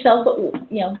it for yourself, but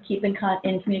keep in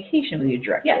communication with your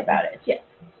director about it. Yes.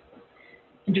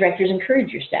 And directors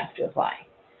encourage your staff to apply.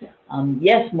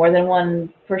 Yes, more than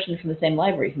one person from the same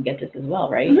library can get this as well,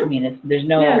 right? I mean, there's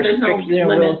no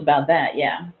rules about that.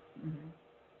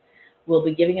 We'll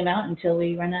be giving them out until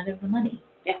we run out of the money.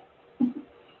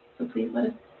 So please let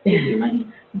us give you money.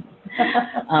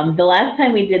 The last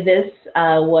time we did this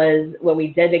was where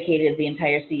we dedicated the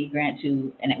entire CE grant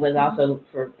to, and it was also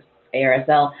for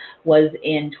ARSL, was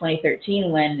in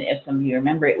 2013 when, if some of you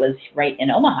remember, it was right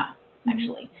in Omaha,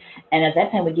 actually. And at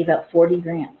that time we gave out 40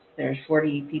 grants. There's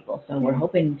 40 people, so we're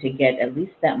hoping to get at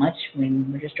least that much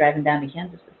when we're just driving down to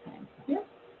Kansas this time.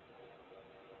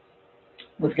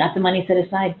 We've got the money set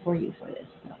aside for you for this,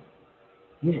 so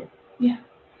use it. Yeah,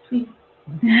 please.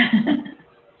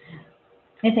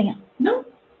 Anything else? No,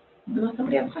 unless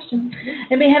somebody has questions.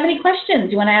 Anybody have any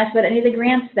questions? You want to ask about any of the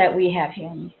grants that we have here?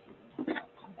 Come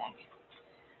back.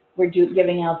 We're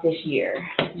giving out this year.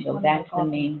 Go back to the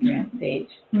main grant page.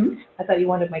 I thought you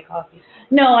wanted my coffee.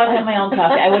 No, I've got my own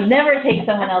coffee. I would never take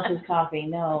someone else's coffee,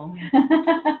 no.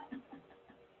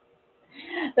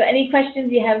 So any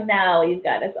questions you have now, you've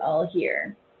got us all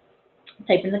here.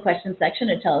 Type in the question section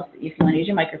and tell us if you want to use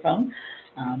your microphone.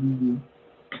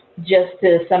 Just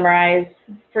to summarize,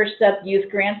 first up, youth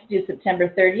grants due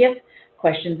September 30th.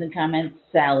 Questions and comments,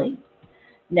 Sally.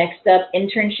 Next up,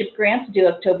 internship grants due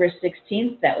October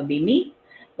 16th. That would be me.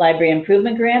 Library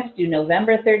improvement grants due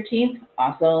November 13th,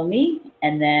 also me.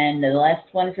 And then the last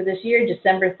one for this year,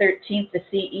 December 13th, the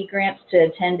CE grants to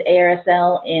attend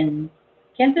ARSL in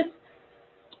Kansas.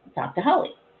 Talk to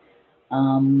Holly.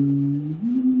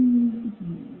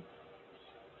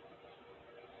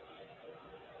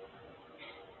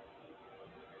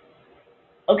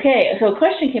 Okay, so a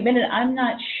question came in and I'm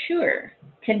not sure.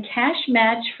 Can cash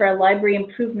match for a library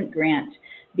improvement grant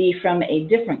be from a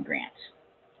different grant?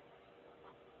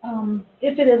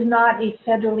 If it is not a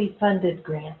federally funded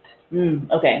grant.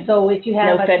 Okay. So if you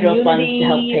have No a federal funds to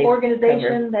help community pay,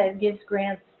 organization that gives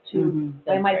grants to,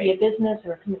 it might be a business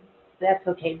or, that's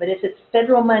okay. But if it's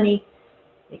federal money,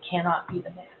 it cannot be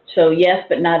the match. So yes,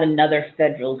 but not another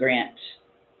federal grant,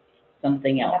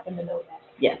 something I else. happen to know that.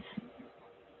 Yes.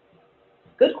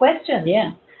 Good question.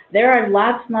 Yeah. There are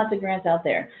lots and lots of grants out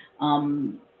there.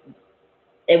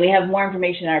 And we have more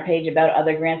information on our page about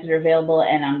other grants that are available,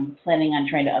 and I'm planning on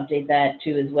trying to update that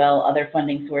too as well. Other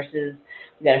funding sources,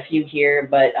 we've got a few here,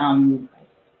 but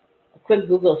a quick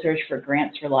Google search for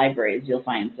grants for libraries, you'll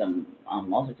find some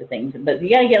all sorts of things. But you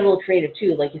got to get a little creative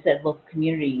too, like you said, local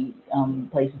community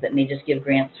places that may just give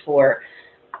grants for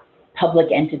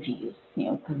public entities, you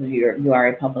know, because you are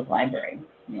a public library.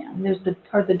 Yeah. And there's the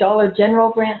Dollar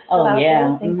General grants still out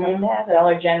there, things like that.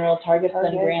 Dollar General, Target's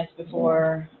done grants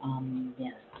before.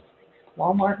 Yes.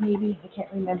 Walmart maybe, I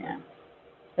can't remember. Yeah.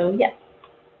 So yes.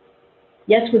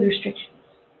 Yes, with restrictions.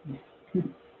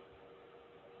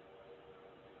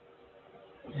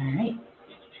 All right.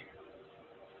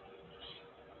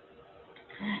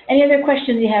 Any other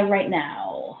questions you have right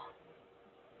now?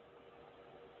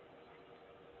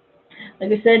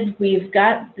 Like I said, we've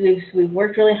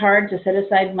worked really hard to set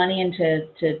aside money and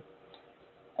to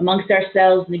amongst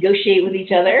ourselves negotiate with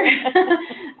each other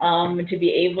to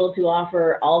be able to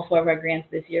offer all 4 of our grants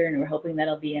this year, and we're hoping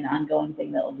that'll be an ongoing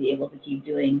thing that we'll be able to keep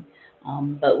doing.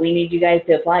 But we need you guys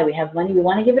to apply. We have money. We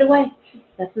want to give it away.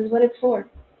 This is what it's for.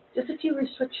 Just a few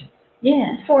restrictions.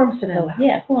 Yeah. Forms to fill out.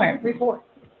 Yeah, forms. Report.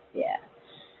 Yeah.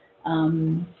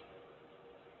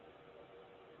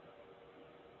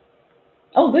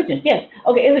 Oh, goodness, yes.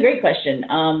 Okay, it's a great question.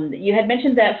 You had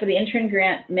mentioned that for the intern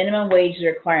grant, minimum wage is a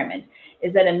requirement.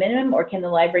 Is that a minimum, or can the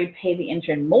library pay the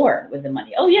intern more with the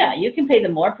money? Oh, yeah, you can pay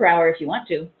them more per hour if you want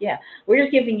to. Yeah, we're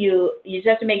just giving you, you just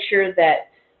have to make sure that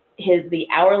the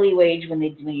hourly wage, when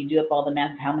you do up all the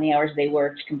math of how many hours they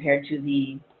worked compared to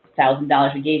the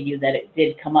 $1,000 we gave you, that it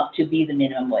did come up to be the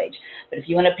minimum wage. But if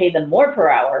you want to pay them more per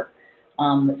hour,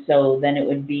 so then it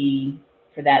would be,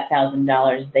 for that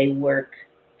 $1,000, they work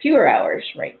fewer hours,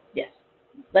 right? Yes.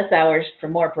 Less hours for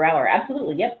more per hour.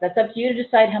 Absolutely. Yep. That's up to you to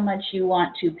decide how much you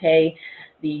want to pay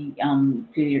the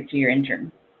to your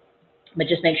intern. But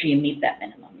just make sure you meet that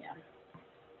minimum. Yeah.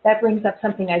 That brings up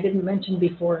something I didn't mention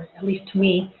before, at least to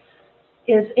me,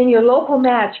 is in your local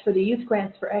match for the Youth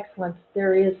Grants for Excellence,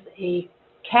 there is a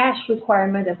cash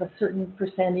requirement of a certain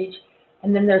percentage,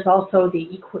 and then there's also the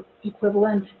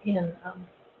equivalent in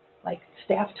like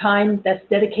staff time that's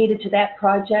dedicated to that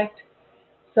project.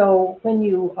 So when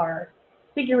you are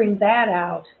figuring that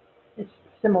out, it's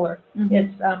similar.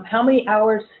 It's how many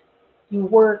hours you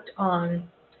worked on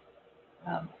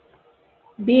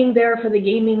being there for the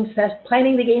gaming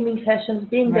planning the gaming sessions,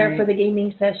 being there for the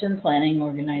gaming sessions. Planning,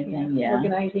 organizing,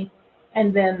 organizing.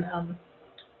 And then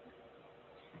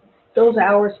those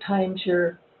hours times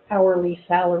your hourly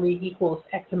salary equals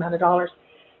X amount of dollars.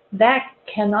 That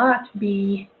cannot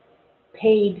be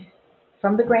paid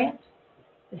from the grant.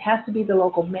 It has to be the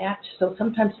local match. So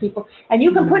sometimes people, and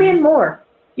you can put in more.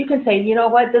 You can say, you know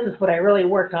what, this is what I really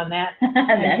worked on that.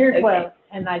 And here's what,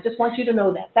 and I just want you to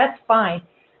know that. That's fine.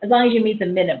 As long as you meet the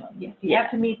minimum. Yes, you have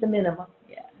to meet the minimum.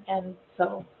 Yeah. And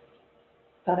so,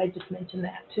 thought I'd just mention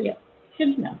that too. Yeah.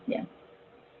 Good to know. Yeah.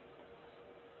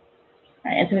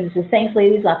 All right, and so it says, thanks,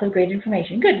 ladies, lots of great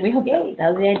information. Good, we hope so.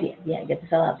 That was the idea. Yeah, get this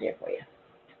all out there for you.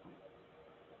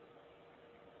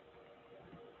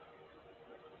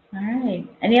 All right.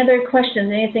 Any other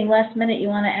questions? Anything last minute you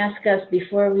want to ask us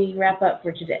before we wrap up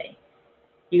for today?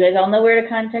 You guys all know where to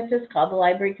contact us. Call the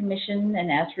Library Commission and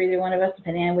ask for either one of us,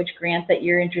 depending on which grant that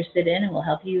you're interested in, and we'll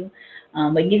help you.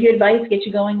 We can give you advice, get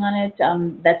you going on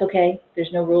it. That's okay.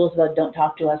 There's no rules about don't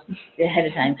talk to us ahead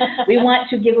of time. We want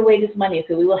to give away this money,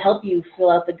 so we will help you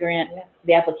fill out the grant,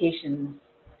 the application,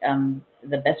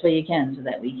 the best way you can, so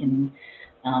that we can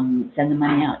send the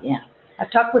money out. Yeah.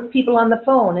 I've talked with people on the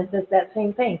phone and says that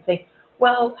same thing. Say,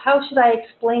 well, how should I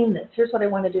explain this? Here's what I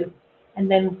want to do. And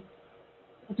then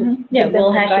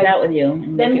we'll hash it out with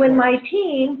you. Then when my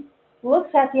team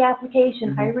looks at the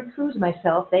application, I recuse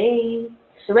myself. The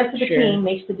rest of the team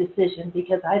makes the decision,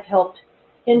 because I've helped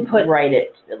input. write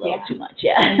it a little Yeah. too much,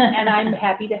 yeah. And I'm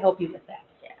happy to help you with that.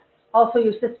 Yeah. Also,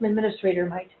 your system administrator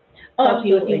might Oh, help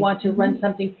you if absolutely. you want to run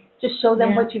something. Just show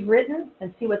them Yeah. what you've written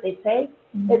and see what they say.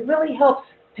 Mhm. It really helps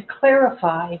to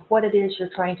clarify what it is you're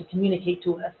trying to communicate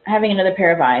to us. Having another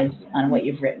pair of eyes on what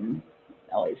you've written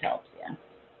always helps, yeah,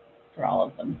 for all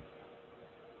of them.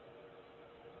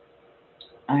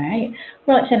 All right,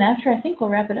 well, at 10 after, I think we'll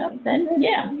wrap it up then,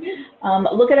 yeah.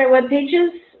 Look at our web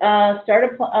pages,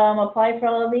 apply for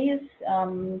all of these,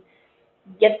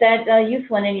 get that youth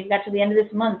one, and you've got to the end of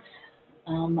this month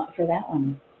for that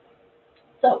one.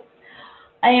 So,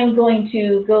 I am going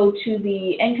to go to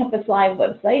the NCompass Live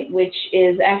website, which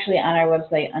is actually on our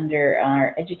website under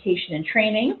our education and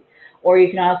training, or you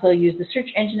can also use the search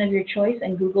engine of your choice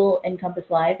and Google NCompass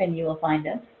Live, and you will find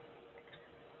us.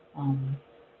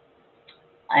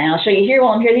 And I'll show you here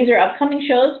while I'm here. These are upcoming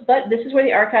shows, but this is where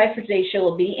the archive for today's show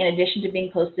will be, in addition to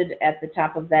being posted at the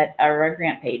top of that our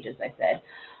grant page, as I said.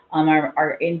 Our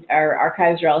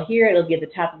archives are all here. It'll be at the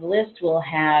top of the list. We'll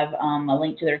have a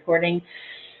link to the recording,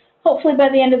 hopefully by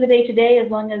the end of the day today, as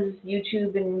long as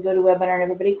YouTube and GoToWebinar and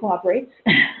everybody cooperates.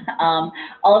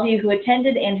 All of you who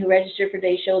attended and who registered for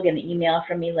today's show will get an email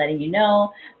from me letting you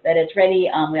know that it's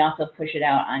ready. We also push it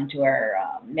out onto our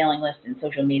mailing list and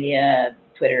social media,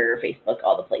 Twitter, Facebook,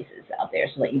 all the places out there,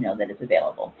 so let you know that it's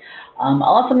available. I'll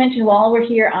also mention while we're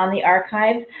here on the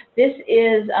archives, this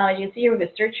is, as you can see here with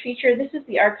a search feature, this is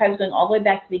the archives going all the way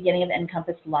back to the beginning of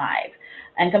NCompass Live.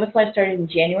 NCompass Live started in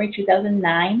January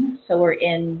 2009, so we're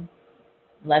in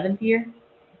 11th year.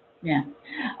 Yeah,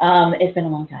 it's been a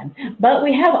long time. But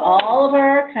we have all of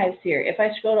our archives here. If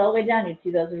I scrolled all the way down, you'd see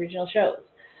those original shows.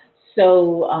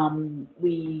 So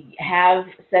we have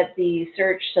set the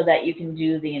search so that you can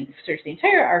do search the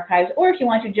entire archives, or if you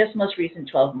want to, just most recent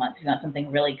 12 months, if you want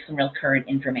something really, some real current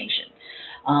information.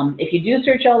 If you do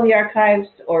search all the archives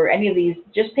or any of these,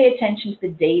 just pay attention to the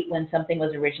date when something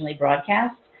was originally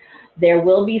broadcast. There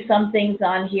will be some things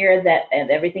on here that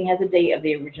everything has a date of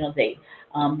the original date.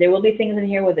 There will be things in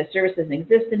here where the service doesn't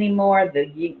exist anymore,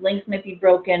 the links might be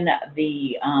broken,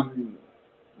 the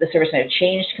service might have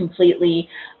changed completely.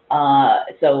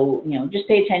 So, you know, just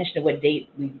pay attention to what date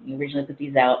we originally put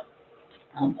these out.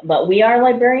 But we are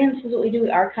librarians. This is what we do. We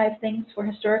archive things for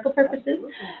historical purposes.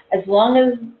 As long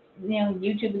as, you know,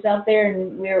 YouTube is out there,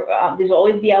 and these will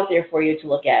always be out there for you to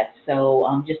look at.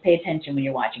 So just pay attention when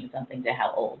you're watching something to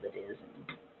how old it is.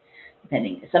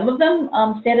 Depending, some of them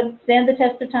stand the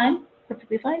test of time,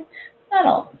 perfectly fine. Not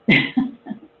all of them.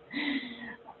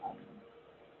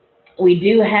 We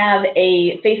do have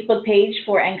a Facebook page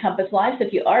for NCompass Live, so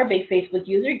if you are a big Facebook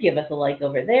user, give us a like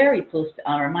over there. We post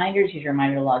reminders. Here's your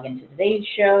reminder to log into today's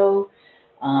show.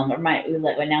 We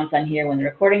announce on here when the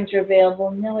recordings are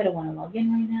available. No, I don't want to log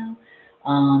in right now.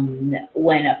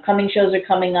 When upcoming shows are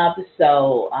coming up,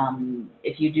 so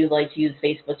if you do like to use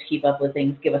Facebook to keep up with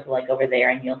things, give us a like over there,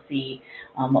 and you'll see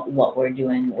what we're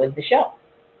doing with the show.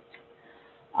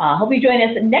 Hope you join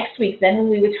us next week then when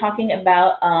we were talking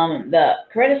about the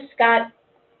Coretta Scott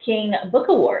King Book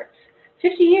Awards.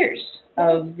 50 years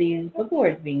of these book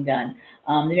awards being done.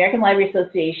 The American Library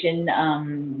Association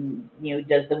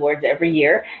does the awards every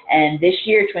year, and this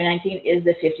year, 2019, is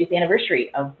the 50th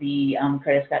anniversary of the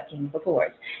Coretta Scott King Book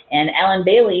Awards. And Alan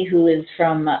Bailey, who is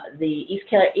from the East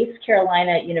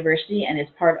Carolina University and is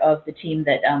part of the team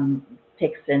that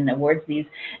picks and awards these,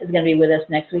 is going to be with us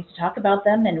next week to talk about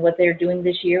them and what they're doing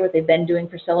this year, what they've been doing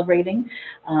for celebrating.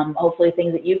 Hopefully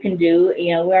things that you can do.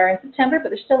 You know, we are in September, but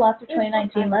there's still lots of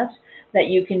 2019 left that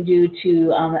you can do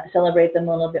to celebrate them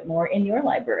a little bit more in your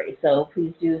library. So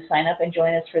please do sign up and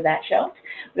join us for that show.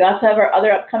 We also have our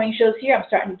other upcoming shows here. I'm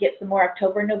starting to get some more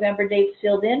October, November dates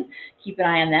filled in. Keep an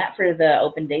eye on that for the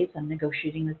open dates. I'm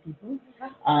negotiating with people.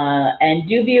 And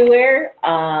do be aware,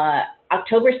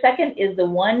 October 2nd is the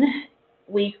one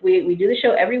week, we do the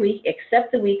show every week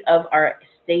except the week of our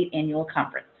state annual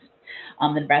conference,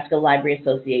 the Nebraska Library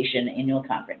Association annual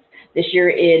conference. This year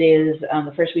it is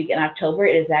the first week in October.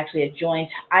 It is actually a joint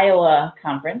Iowa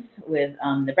conference with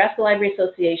Nebraska Library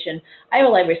Association, Iowa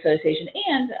Library Association,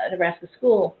 and Nebraska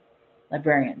School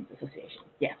Librarians Association.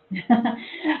 Yeah.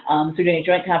 So we're doing a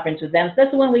joint conference with them. So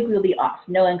that's the one week we'll be off.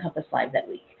 No NCompass Live that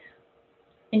week.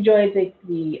 Enjoy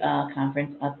the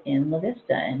conference up in La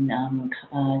Vista and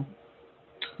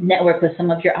network with some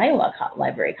of your Iowa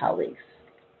library colleagues.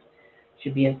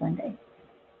 Should be a fun day.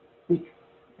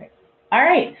 All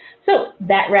right, so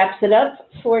that wraps it up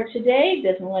for today.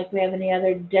 Doesn't look like we have any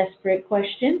other desperate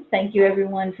questions. Thank you,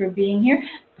 everyone, for being here.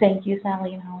 Thank you,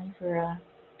 Sally and Holly, for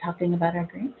talking about our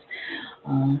grants.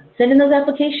 Send in those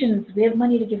applications. We have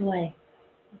money to give away.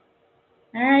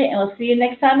 All right, and we'll see you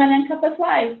next time on NCompass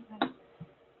Live.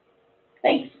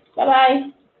 Thanks.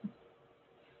 Bye-bye.